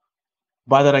much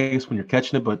by that, I guess, when you're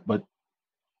catching it. But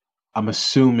I'm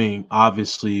assuming,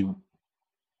 obviously,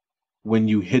 when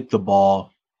you hit the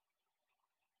ball,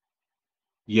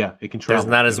 it can travel. There's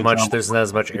not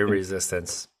as much air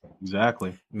resistance.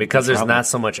 Exactly. Because there's not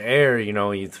so much air,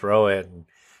 you throw it.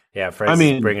 And,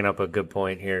 Fred's bringing up a good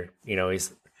point here.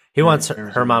 He wants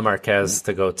German Marquez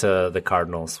to go to the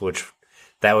Cardinals, which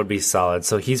that would be solid.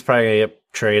 So he's probably going to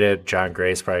get traded. John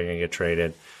Gray's probably going to get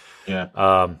traded.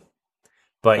 Yeah.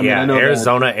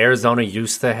 Arizona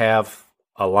used to have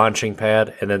a launching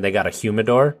pad, and then they got a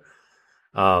humidor,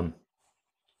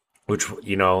 which,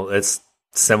 it's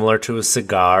similar to a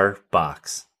cigar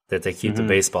box that they keep the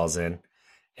baseballs in.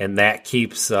 And that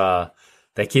keeps the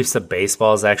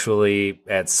baseballs actually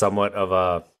at somewhat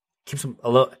of keeps them a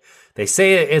little, they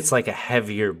say it's like a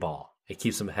heavier ball. It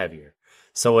keeps them heavier.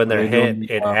 So when they're hit,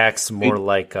 it acts more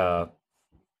like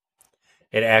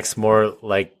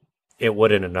it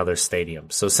would in another stadium.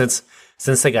 So since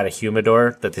they got a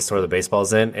humidor that they store the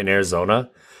baseballs in Arizona,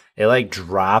 it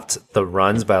dropped the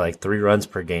runs by 3 runs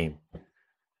per game,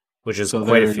 which is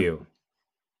quite a few.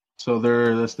 So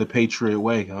that's the Patriot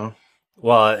way, huh?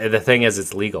 Well, the thing is,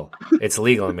 it's legal. It's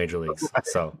legal in major leagues. Right.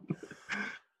 So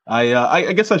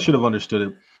I guess I should have understood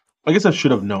it. I guess I should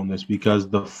have known this because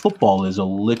the football is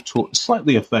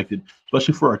slightly affected,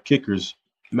 especially for our kickers.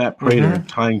 Matt Prater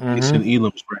tying Jason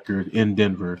Elam's record in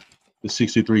Denver, the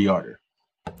 63-yarder.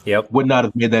 Yep. Would not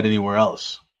have made that anywhere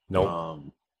else. Nope.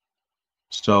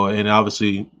 And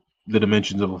obviously the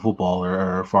dimensions of a football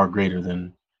are far greater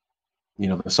than,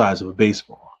 the size of a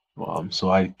baseball.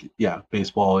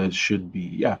 Baseball should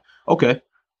be, okay.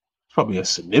 It's probably a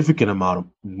significant amount of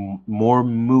more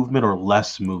movement or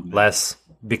less movement. Less.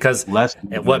 Because less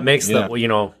what makes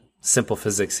simple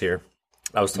physics here.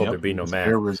 I was told Yep, there'd be no it's math.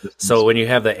 air resistance. So when you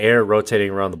have the air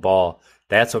rotating around the ball,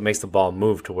 that's what makes the ball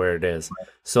move to where it is.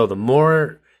 So the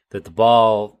more that the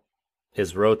ball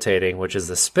is rotating, which is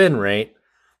the spin rate,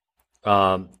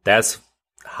 that's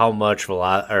how much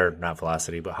not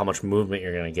velocity, but how much movement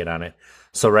you're going to get on it.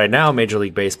 So right now, Major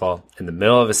League Baseball, in the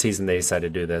middle of a season, they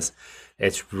decided to do this.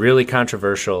 It's really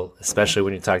controversial, especially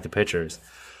when you talk to pitchers.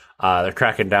 They're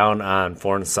cracking down on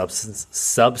foreign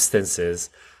substances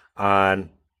on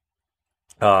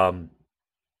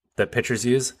that pitchers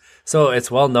use. So it's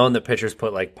well known that pitchers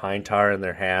put like pine tar in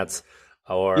their hats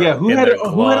or who in had their it?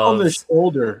 Who had it on their gloves.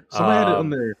 shoulder? Somebody had it on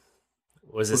their.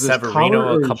 Was it Was it Severino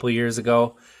collar or- a couple years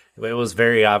ago? It was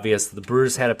very obvious. The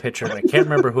Brewers had a pitcher, and I can't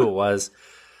remember who it was.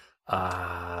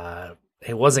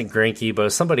 It wasn't Greinke, but it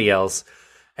was somebody else.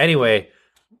 Anyway,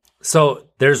 so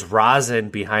there's rosin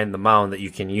behind the mound that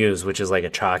you can use, which is like a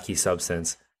chalky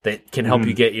substance that can help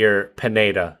you get your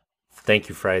Pineda. Thank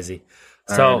you, Frizy.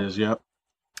 There So, it is, yep.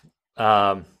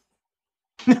 um,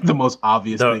 The most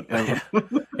obvious thing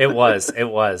ever. it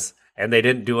was, and they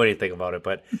didn't do anything about it.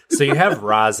 But so you have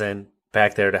rosin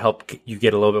back there to help you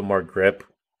get a little bit more grip.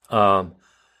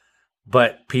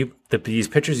 But these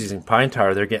pitchers using pine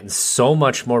tar, they're getting so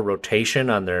much more rotation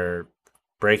on their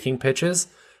breaking pitches,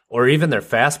 or even their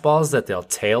fastballs, that they'll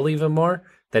tail even more.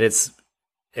 That it's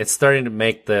starting to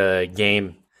make the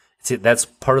game. See, that's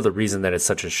part of the reason that it's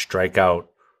such a strikeout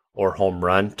or home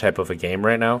run type of a game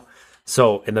right now.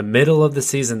 So in the middle of the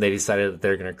season, they decided that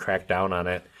they're going to crack down on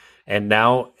it, and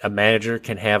now a manager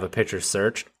can have a pitcher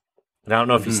searched. And I don't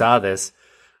know if you saw this.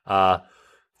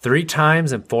 3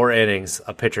 times in 4 innings,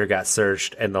 a pitcher got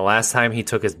searched, and the last time he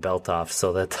took his belt off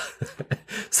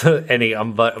and he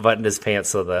unbuttoned his pants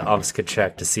so the umps could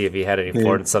check to see if he had any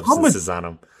foreign substances on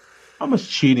him. How much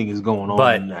cheating is going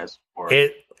on in that sport?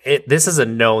 This is a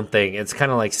known thing. It's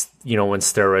kind of like, when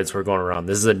steroids were going around.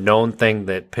 This is a known thing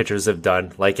that pitchers have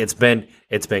done. Like it's been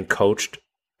coached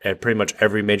at pretty much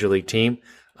every major league team.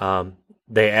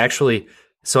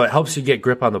 So it helps you get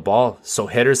grip on the ball. So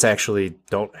hitters actually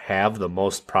don't have the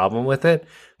most problem with it,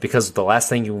 because the last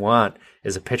thing you want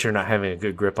is a pitcher not having a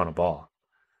good grip on a ball.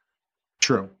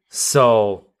 True.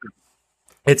 So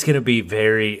it's going to be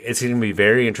very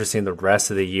interesting the rest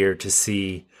of the year to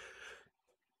see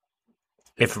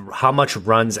how much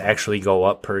runs actually go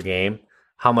up per game,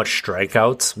 how much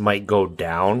strikeouts might go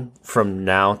down from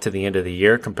now to the end of the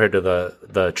year compared to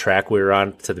the track we were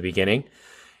on to the beginning.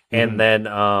 And then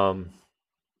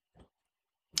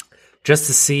just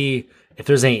to see if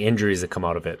there's any injuries that come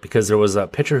out of it, because there was a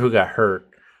pitcher who got hurt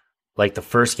like the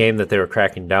first game that they were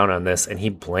cracking down on this, and he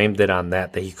blamed it on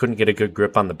that he couldn't get a good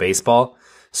grip on the baseball.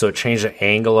 So it changed the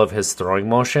angle of his throwing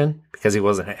motion because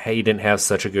he didn't have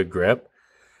such a good grip.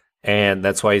 And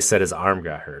that's why he said his arm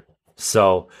got hurt.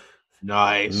 So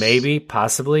nice. Maybe,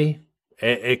 possibly,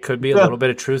 it could be a little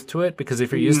bit of truth to it, because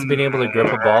if you're used to being able to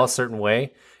grip a ball a certain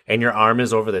way and your arm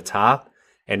is over the top,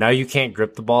 and now you can't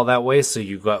grip the ball that way, so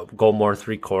you go more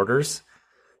 3/4.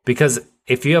 Because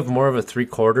if you have more of a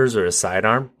 3/4 or a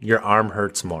sidearm, your arm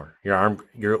hurts more.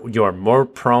 You are more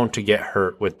prone to get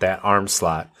hurt with that arm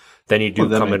slot than you do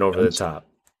coming over the top.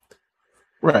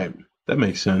 Right. That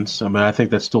makes sense. I mean, I think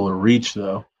that's still a reach,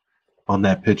 though, on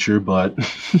that pitcher. But,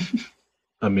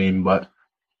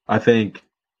 I think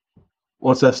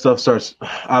once that stuff starts,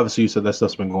 obviously you said that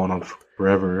stuff's been going on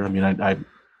forever. I mean,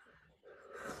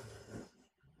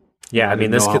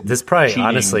 this probably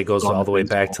honestly goes all the way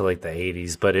back to like the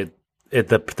 80s, but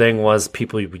the thing was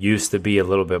people used to be a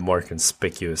little bit more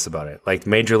conspicuous about it. Like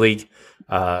Major League,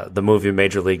 the movie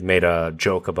Major League made a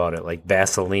joke about it, like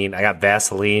Vaseline. I got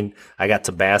Vaseline. I got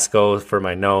Tabasco for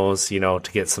my nose, to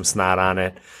get some snot on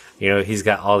it. He's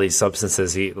got all these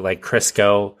substances, like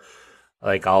Crisco,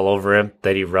 like all over him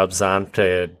that he rubs on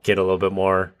to get a little bit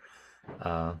more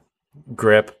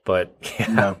grip. But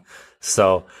yeah.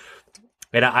 So.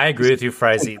 And I agree with you,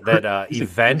 Frizy, that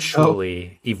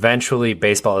eventually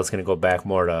baseball is going to go back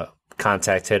more to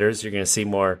contact hitters. You're going to see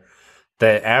more.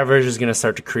 The average is going to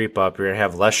start to creep up. You're going to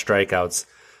have less strikeouts.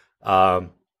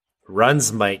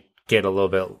 Runs might get a little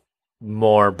bit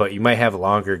more, but you might have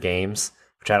longer games,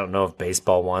 which I don't know if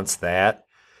baseball wants that.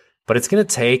 But I think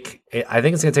it's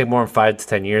going to take more than 5 to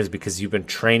 10 years, because you've been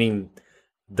training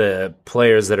the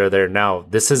players that are there now.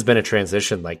 This has been a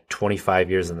transition like 25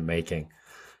 years in the making.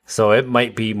 So it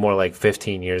might be more like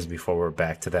 15 years before we're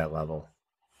back to that level.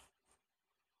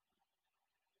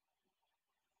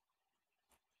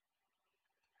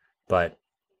 But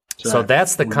so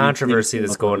that's the controversy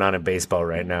that's going on in baseball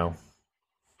right now.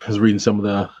 I was reading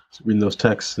those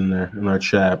texts in our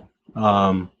chat.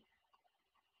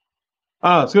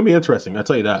 It's gonna be interesting. I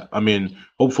tell you that. I mean,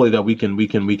 hopefully that we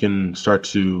can start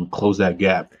to close that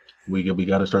gap. We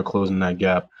got to start closing that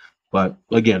gap. But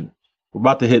again, we're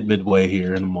about to hit midway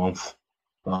here in a month,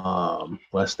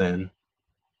 less than,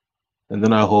 and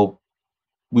then I hope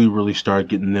we really start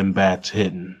getting them bats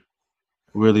hitting.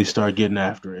 Really start getting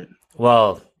after it.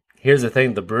 Well, here's the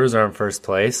thing: the Brewers are in first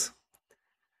place,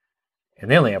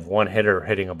 and they only have one hitter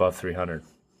hitting above 300.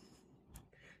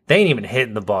 They ain't even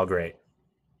hitting the ball great.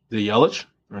 The Yelich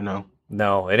or no?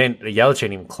 No, it ain't. Yelich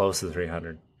ain't even close to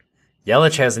 300.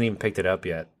 Yelich hasn't even picked it up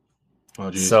yet. Oh,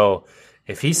 geez. So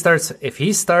if he starts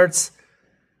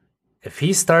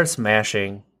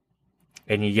mashing,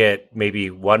 and you get maybe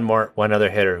one other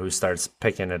hitter who starts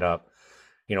picking it up,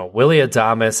 Willie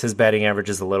Adames, his batting average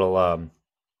is a little.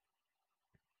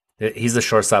 He's the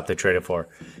shortstop they traded for.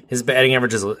 His batting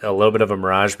average is a little bit of a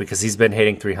mirage because he's been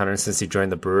hitting 300 since he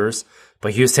joined the Brewers,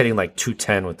 but he was hitting like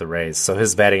 210 with the Rays, so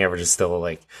his batting average is still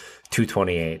like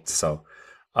 228. So,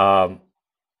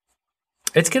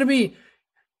 it's gonna be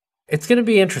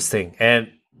interesting.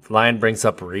 And Lion brings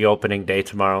up reopening day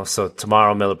tomorrow, so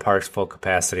tomorrow Miller Park's full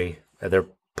capacity. They're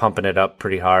pumping it up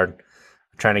pretty hard,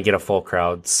 trying to get a full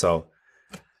crowd. So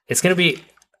it's gonna be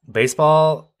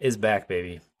baseball is back,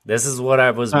 baby. This is what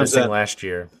I was missing last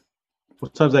year.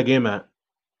 What time's that game at?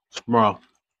 Tomorrow.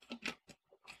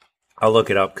 I'll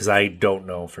look it up because I don't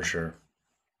know for sure.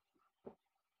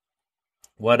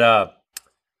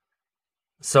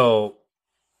 So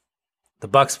the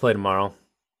Bucks play tomorrow.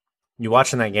 You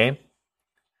watching that game?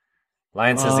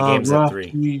 Lion says the game's at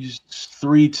 3.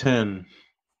 3:10.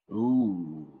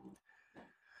 Ooh.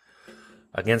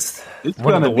 Against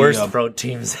one of the worst road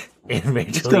teams in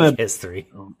Major League history.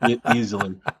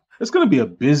 Easily. It's gonna be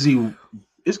busy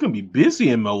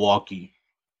in Milwaukee.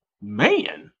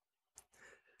 Man.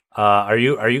 Are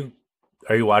you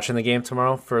watching the game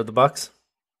tomorrow for the Bucks?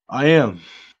 I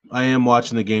am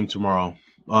watching the game tomorrow.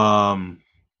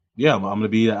 Yeah, I'm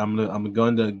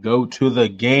going to go to the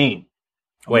game.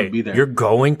 Wait, be there. You're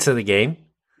going to the game?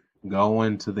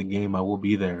 Going to the game. I will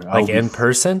be there. Like in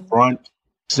person? Front,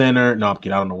 center. No, I'm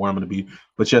kidding. I don't know where I'm going to be.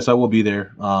 But yes, I will be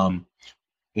there.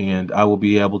 And I will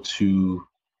be able to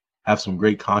have some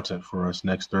great content for us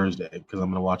next Thursday because I'm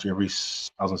going to watch every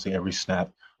snap.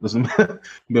 Listen,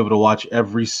 be able to watch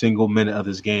every single minute of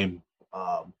this game.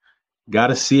 Got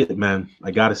to see it, man. I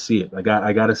got to see it. I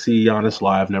got to see Giannis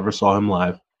live. Never saw him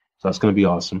live. So that's going to be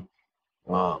awesome.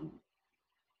 Got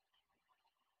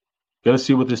to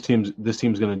see what this team's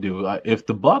going to do. If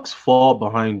the Bucks fall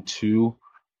behind 2,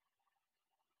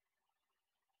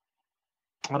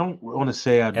 I don't want to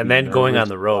say I'd. And then going on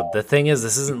the road. The thing is,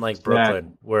 this isn't like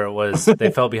Brooklyn where it was they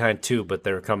fell behind 2, but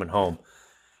they were coming home.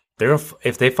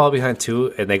 If they fall behind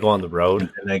 2 and they go on the road,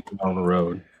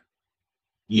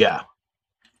 yeah.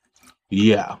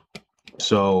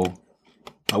 So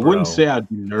I wouldn't say I'd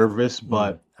be nervous,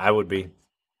 but I would be.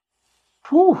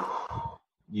 Whew,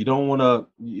 you don't want to.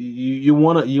 You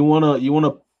want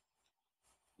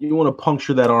to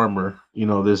puncture that armor,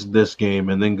 this game,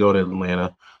 and then go to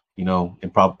Atlanta,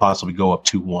 and possibly go up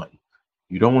 2-1.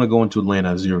 You don't want to go into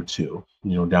Atlanta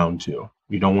 0-2, down 2.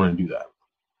 You don't want to do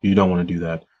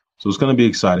that. So it's going to be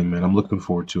exciting, man. I'm looking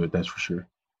forward to it. That's for sure.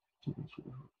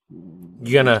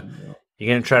 You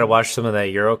gonna try to watch some of that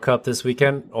Euro Cup this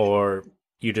weekend, or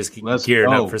you just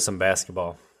gearing up for some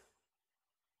basketball?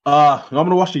 I'm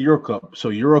gonna watch the Euro Cup. So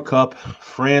Euro Cup,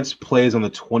 France plays on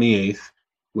the 28th,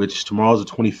 which tomorrow's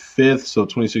the 25th. So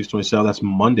 26, 27. That's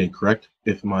Monday, correct?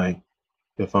 If I'm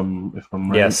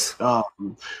right. Yes.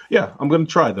 Yeah, I'm gonna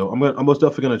try though. I'm most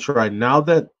definitely gonna try. Now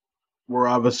that we're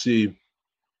obviously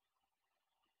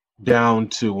down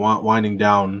to winding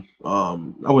down. I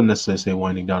wouldn't necessarily say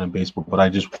winding down in baseball, but I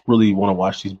just really want to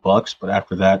watch these Bucks. But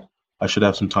after that, I should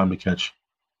have some time to catch.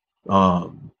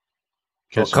 Come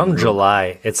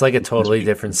July, it's like a totally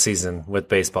different season with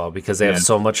baseball because they have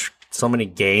so many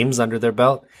games under their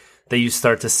belt that you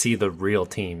start to see the real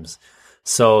teams.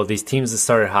 So these teams that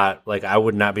started hot, like I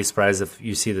would not be surprised if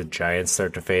you see the Giants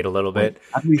start to fade a little bit,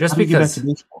 just because.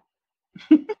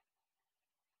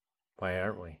 Why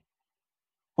aren't we?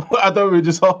 I thought we were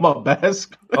just talking about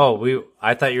basketball.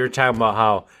 I thought you were talking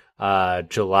about how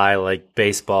July, like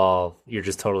baseball, you're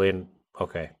just totally in.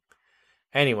 Okay.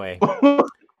 Anyway,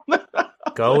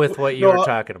 go with what you were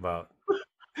talking about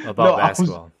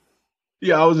basketball.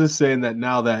 I was just saying that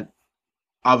now that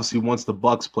obviously once the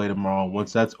Bucks play tomorrow,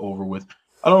 once that's over with,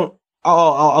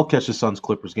 I'll catch the Suns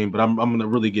Clippers game, but I'm gonna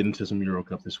really get into some Euro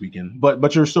Cup this weekend.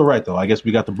 But you're still right though. I guess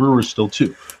we got the Brewers still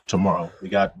too tomorrow. We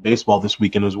got baseball this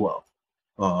weekend as well.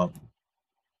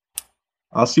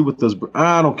 I'll see what those.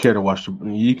 I don't care to watch the.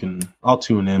 You can. I'll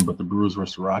tune in, but the Brewers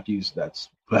versus the Rockies. That's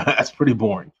pretty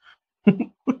boring.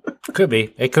 Could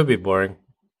be. It could be boring.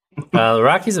 The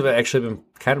Rockies have actually been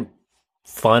kind of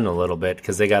fun a little bit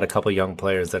because they got a couple young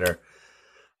players that are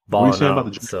balling out.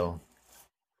 About the so,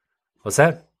 what's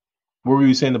that? What were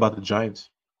you saying about the Giants?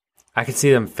 I could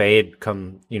see them fade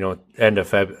come end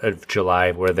of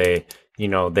July, where they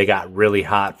got really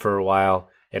hot for a while,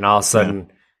 and all of a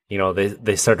sudden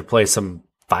they start to play some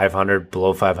 500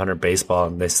 below 500 baseball,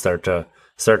 and they start to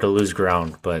lose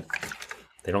ground, but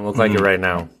they don't look like it right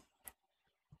now.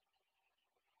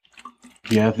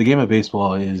 Yeah, the game of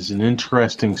baseball is an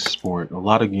interesting sport. A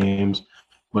lot of games,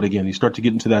 but again, you start to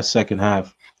get into that second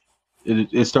half,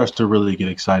 it starts to really get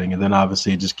exciting, and then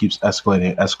obviously it just keeps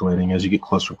escalating as you get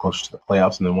closer and closer to the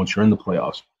playoffs. And then once you're in the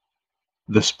playoffs,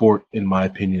 the sport, in my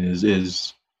opinion,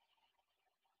 is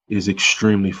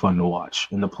extremely fun to watch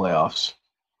in the playoffs.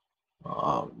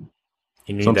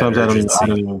 Sometimes I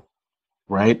don't even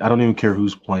right. I don't even care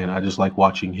who's playing. I just like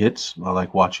watching hits. I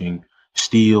like watching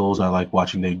steals. I like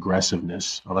watching the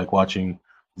aggressiveness. I like watching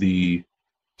the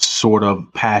sort of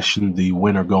passion, the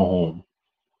win or go home.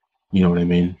 You know what I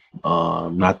mean?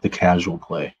 Not the casual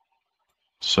play.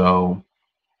 So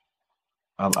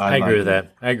I agree with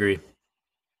that. I agree.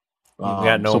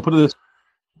 So put this.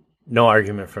 No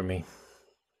argument from me.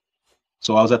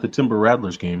 So I was at the Timber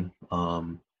Rattlers game.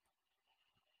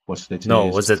 What's the day? No,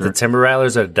 was it the Timber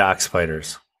Rattlers or the Dock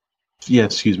Spiders? Yeah,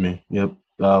 excuse me. Yep.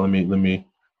 Let me.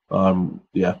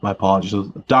 Yeah, my apologies. It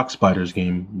was the Dock Spiders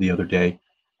game the other day,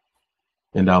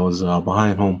 and I was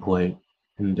behind home plate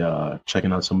and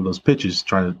checking out some of those pitches,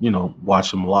 trying to watch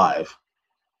them live.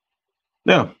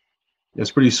 Yeah,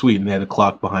 it's pretty sweet, and they had a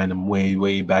clock behind them,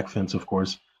 way back fence, of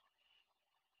course.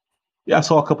 Yeah, I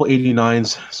saw a couple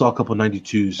 89s, saw a couple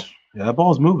 92s. Yeah, that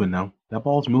ball's moving now. That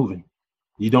ball's moving.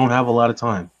 You don't have a lot of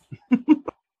time.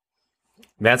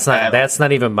 That's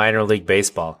not even minor league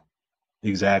baseball.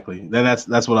 Exactly. Then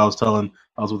that's what I was telling.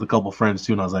 I was with a couple friends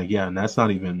too, and I was like, yeah, and that's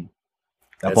not even.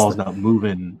 That ball's not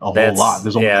moving a whole lot.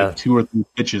 There's only like 2 or 3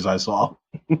 pitches I saw.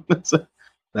 That's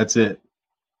it.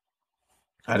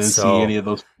 I didn't see any of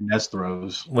those finesse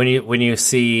throws. When you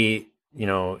see,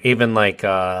 even like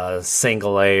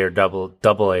single A or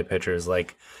double A pitchers,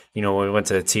 like when we went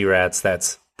to the T-Rats,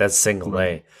 that's single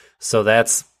A. So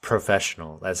that's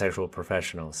professional. That's actual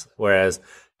professionals. Whereas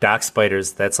Dock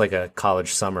Spiders, that's like a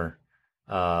college summer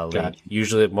league. Gotcha.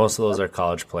 Usually, most of those are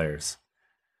college players.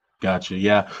 Gotcha.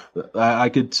 Yeah, I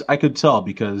could tell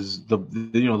because the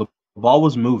ball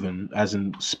was moving, as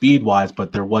in speed wise,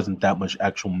 but there wasn't that much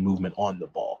actual movement on the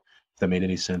ball. If that made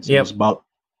any sense. Yep. It was about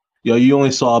you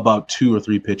only saw about 2 or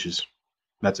 3 pitches.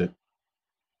 That's it.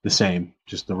 The same,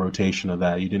 just the rotation of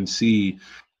that. You didn't see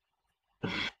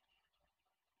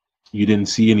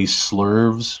any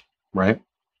slurves, right?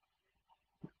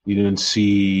 You didn't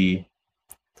see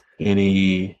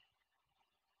any.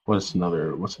 What's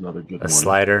another good one? A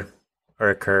slider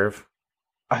or a curve?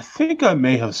 I think I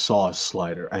may have saw a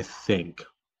slider. I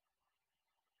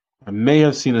may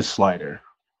have seen a slider.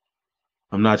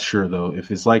 I'm not sure though.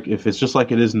 If it's just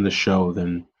like it is in the show,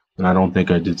 then I don't think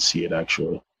I did see it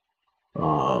actually.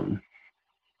 I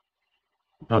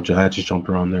just jumped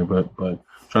around there, but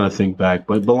trying to think back.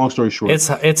 But long story short,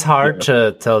 it's hard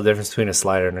to tell the difference between a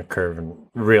slider and a curve in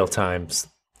real times.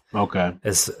 Okay.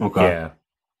 Yeah.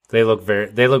 They look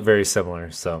very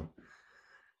similar. So,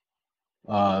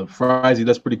 Frizy,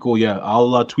 that's pretty cool. Yeah,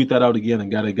 I'll tweet that out again. And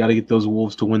gotta get those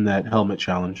Wolves to win that helmet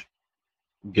challenge.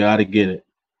 Gotta get it.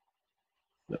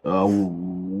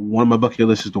 One of my bucket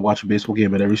lists is to watch a baseball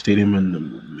game at every stadium in the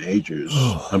majors.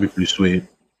 That'd be pretty sweet.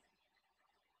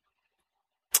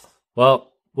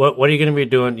 Well, what are you going to be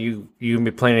doing? You going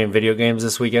to be playing any video games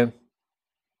this weekend?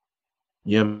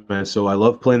 Yeah, man. So I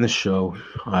love playing the show.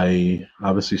 I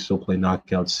obviously still play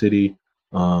Knockout City,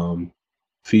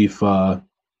 FIFA.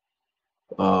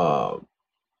 What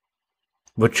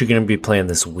you going to be playing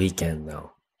this weekend,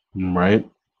 though? Right.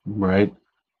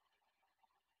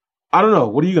 I don't know.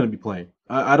 What are you going to be playing?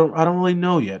 I don't really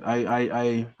know yet.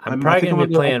 I'm probably going to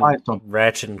be playing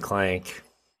Ratchet and Clank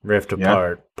Rift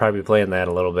Apart. Probably playing that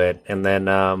a little bit, and then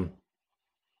I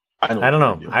don't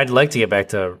know. I'd like to get back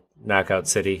to Knockout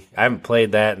City. I haven't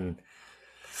played that in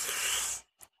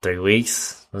 3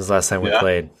 weeks. When was the last time we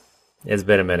played? It's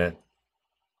been a minute.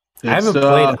 I haven't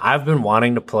played. I've been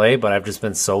wanting to play, but I've just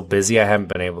been so busy. I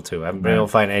haven't been able to. I haven't been able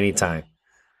to find any time.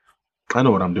 I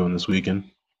know what I'm doing this weekend.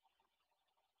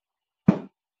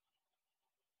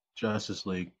 Justice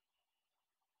League.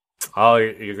 Oh,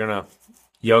 you're gonna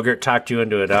Yogurt talked you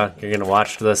into it, huh? You're gonna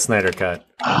watch the Snyder Cut.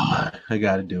 I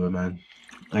gotta do it, man.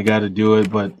 I gotta do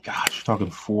it, but gosh. You're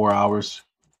talking 4 hours.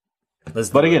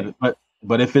 But again,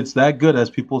 but if it's that good as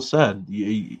people said,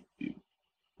 you're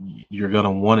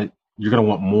gonna want it. You're gonna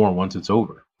want more once it's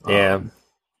over. Yeah.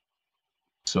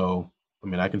 So I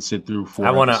mean, I can sit through 4.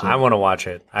 I want to watch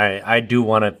it. I do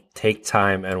want to take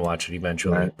time and watch it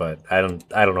eventually, Right. but I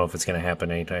don't know if it's going to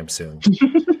happen anytime soon.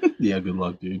 Yeah, good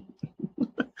luck, dude.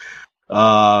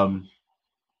 Other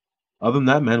than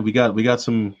that, man, we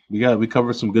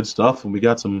covered some good stuff, and we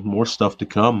got some more stuff to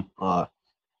come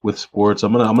with sports.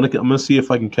 I'm gonna see if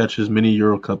I can catch as many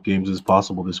Euro Cup games as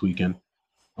possible this weekend.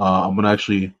 I'm gonna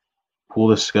actually pull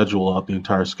the schedule up, the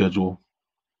entire schedule,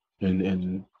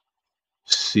 and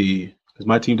see, because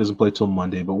my team doesn't play till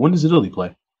Monday. But when does Italy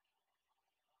play?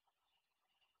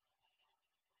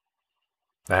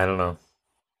 I don't know.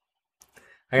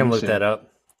 I Let can me look see. that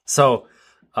up. So,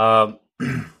 let's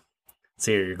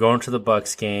see here. You're going to the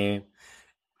Bucks game.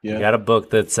 Yeah, You got a book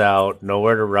that's out,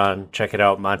 Nowhere to Run. Check it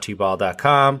out,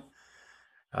 monteball.com.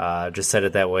 Just said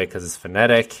it that way because it's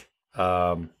phonetic.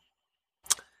 you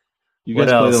What guys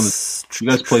play else? you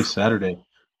guys play Saturday.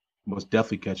 Most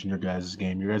definitely catching your guys'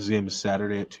 game. Your guys' game is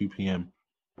Saturday at 2 p.m.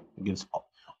 against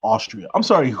Austria. I'm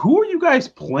sorry, who are you guys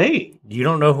playing? You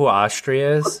don't know who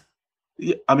Austria is?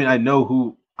 Yeah, I mean, I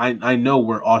know I know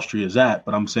where Austria is at,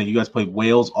 but I'm saying you guys play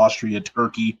Wales, Austria,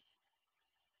 Turkey.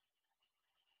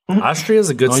 Austria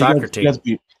is a good No, soccer team.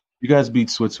 You guys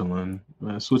beat Switzerland.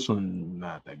 Switzerland,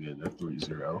 not that good. They're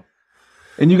 3-0.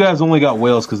 And you guys only got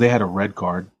Wales because they had a red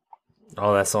card.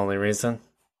 Oh, that's the only reason?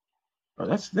 Oh,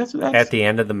 that's At the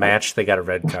end of the match, they got a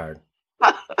red card.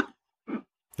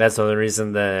 That's the only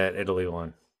reason that Italy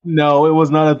won. No, it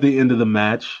was not at the end of the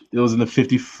match. It was in the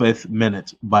 55th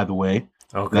minute, by the way.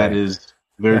 Okay. That is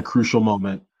a very crucial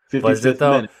moment. 55th Was it,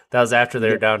 though? minute. That was after they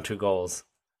were Yeah. down 2 goals.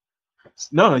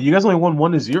 No, you guys only won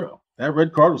 1-0. That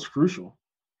red card was crucial.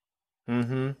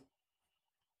 Mm-hmm.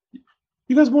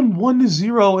 You guys won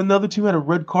 1-0, and the other team had a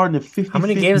red card in the 55th How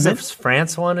many games minute. has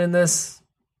France won in this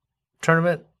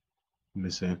tournament? Let me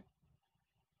see. I'm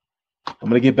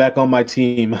going to get back on my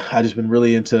team. I've just been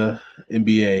really into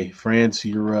NBA. France,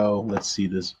 Euro. Let's see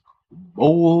this.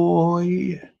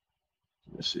 Boy.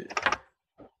 Let's see.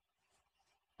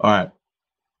 All right.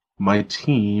 My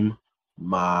team,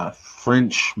 my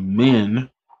French men.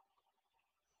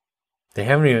 They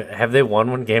haven't even have they won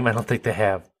one game? I don't think they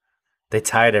have. They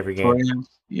tied every game. France.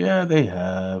 Yeah, they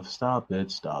have. Stop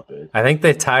it. I think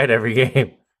they tied every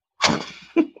game.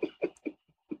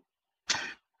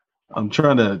 I'm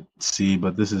trying to see,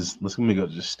 but let's let me go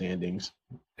to just standings.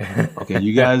 Okay,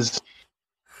 you guys.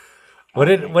 What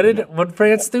did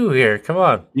France do here? Come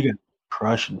on.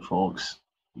 Crushing, folks.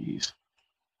 Jeez.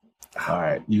 All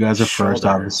right, you guys are first, Shoulders.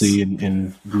 obviously,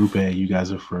 in Group A. You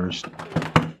guys are first.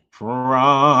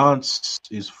 France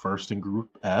is first in Group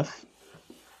F.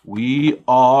 We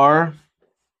are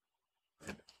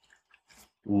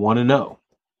 1-0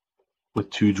 with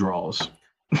 2 draws.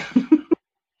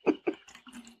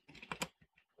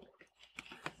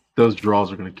 Those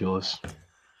draws are going to kill us.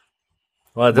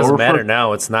 Well, it doesn't Lower matter first.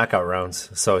 now. It's knockout rounds,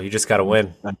 so you just got to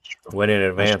win. That's true. Win in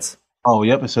advance. Oh,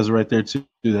 yep, it says it right there too.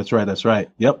 That's right.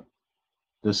 Yep.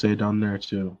 Does say it down there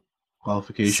too.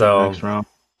 Qualification So- next round.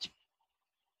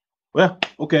 Well,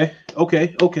 okay.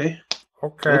 Okay.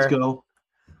 Let's go.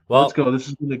 Well, Let's go. This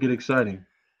is going to get exciting.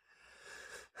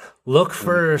 look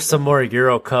for some more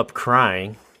Euro Cup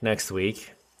crying next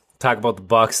week. Talk about the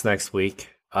Bucks next week.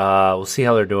 We'll see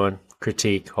how they're doing.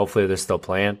 Critique. Hopefully they're still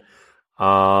playing.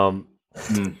 We'll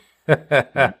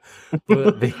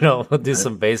do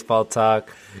some baseball talk,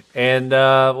 and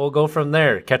we'll go from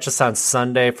there. Catch us on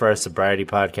Sunday for our sobriety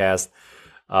podcast.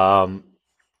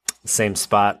 Same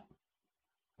spot.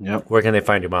 Yep. Where can they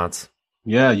find you, Mons?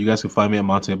 Yeah, you guys can find me at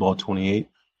MonteBall28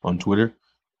 on Twitter.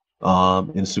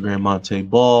 Instagram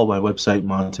MonteBall, my website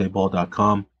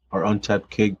monteball.com, our Untapped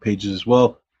Keg pages as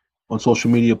well. On social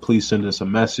media, please send us a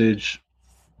message,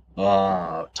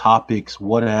 topics,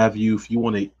 what have you. If you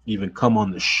want to even come on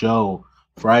the show,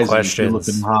 Friday, if you're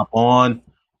looking to hop on,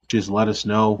 just let us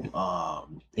know.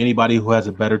 Anybody who has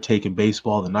a better take in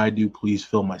baseball than I do, please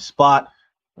fill my spot.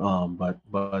 But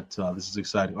this is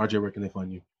exciting. RJ, where can they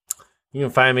find you? You can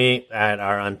find me at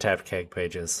our Untapped Keg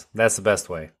pages. That's the best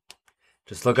way.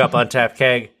 Just look up Untapped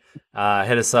Keg,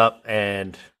 hit us up,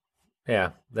 and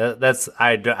yeah, that's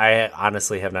I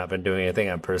honestly have not been doing anything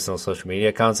on personal social media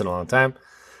accounts in a long time,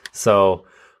 so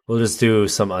we'll just do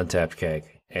some Untapped Keg,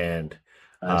 and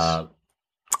Nice.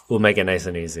 we'll make it nice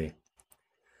and easy.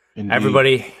 Indeed.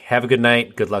 Everybody, have a good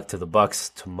night. Good luck to the Bucks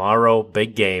tomorrow.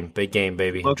 Big game,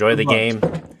 baby. Luck Enjoy to the the game.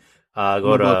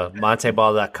 Go to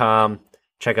monteball.com.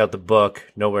 Check out the book,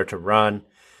 Nowhere to Run.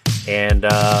 And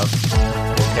we'll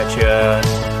catch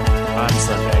you on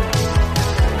Sunday.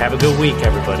 Have a good week,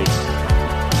 everybody.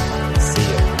 See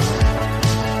you.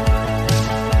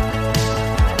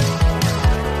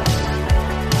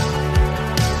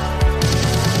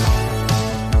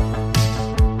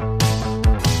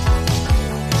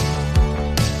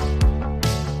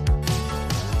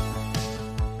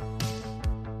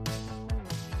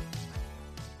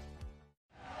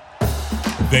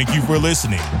 Thank you for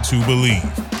listening to Believe.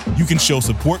 You can show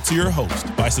support to your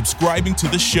host by subscribing to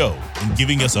the show and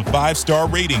giving us a 5-star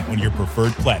rating on your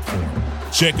preferred platform.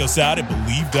 Check us out at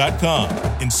Believe.com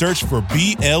and search for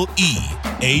BLEAV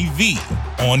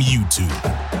on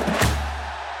YouTube.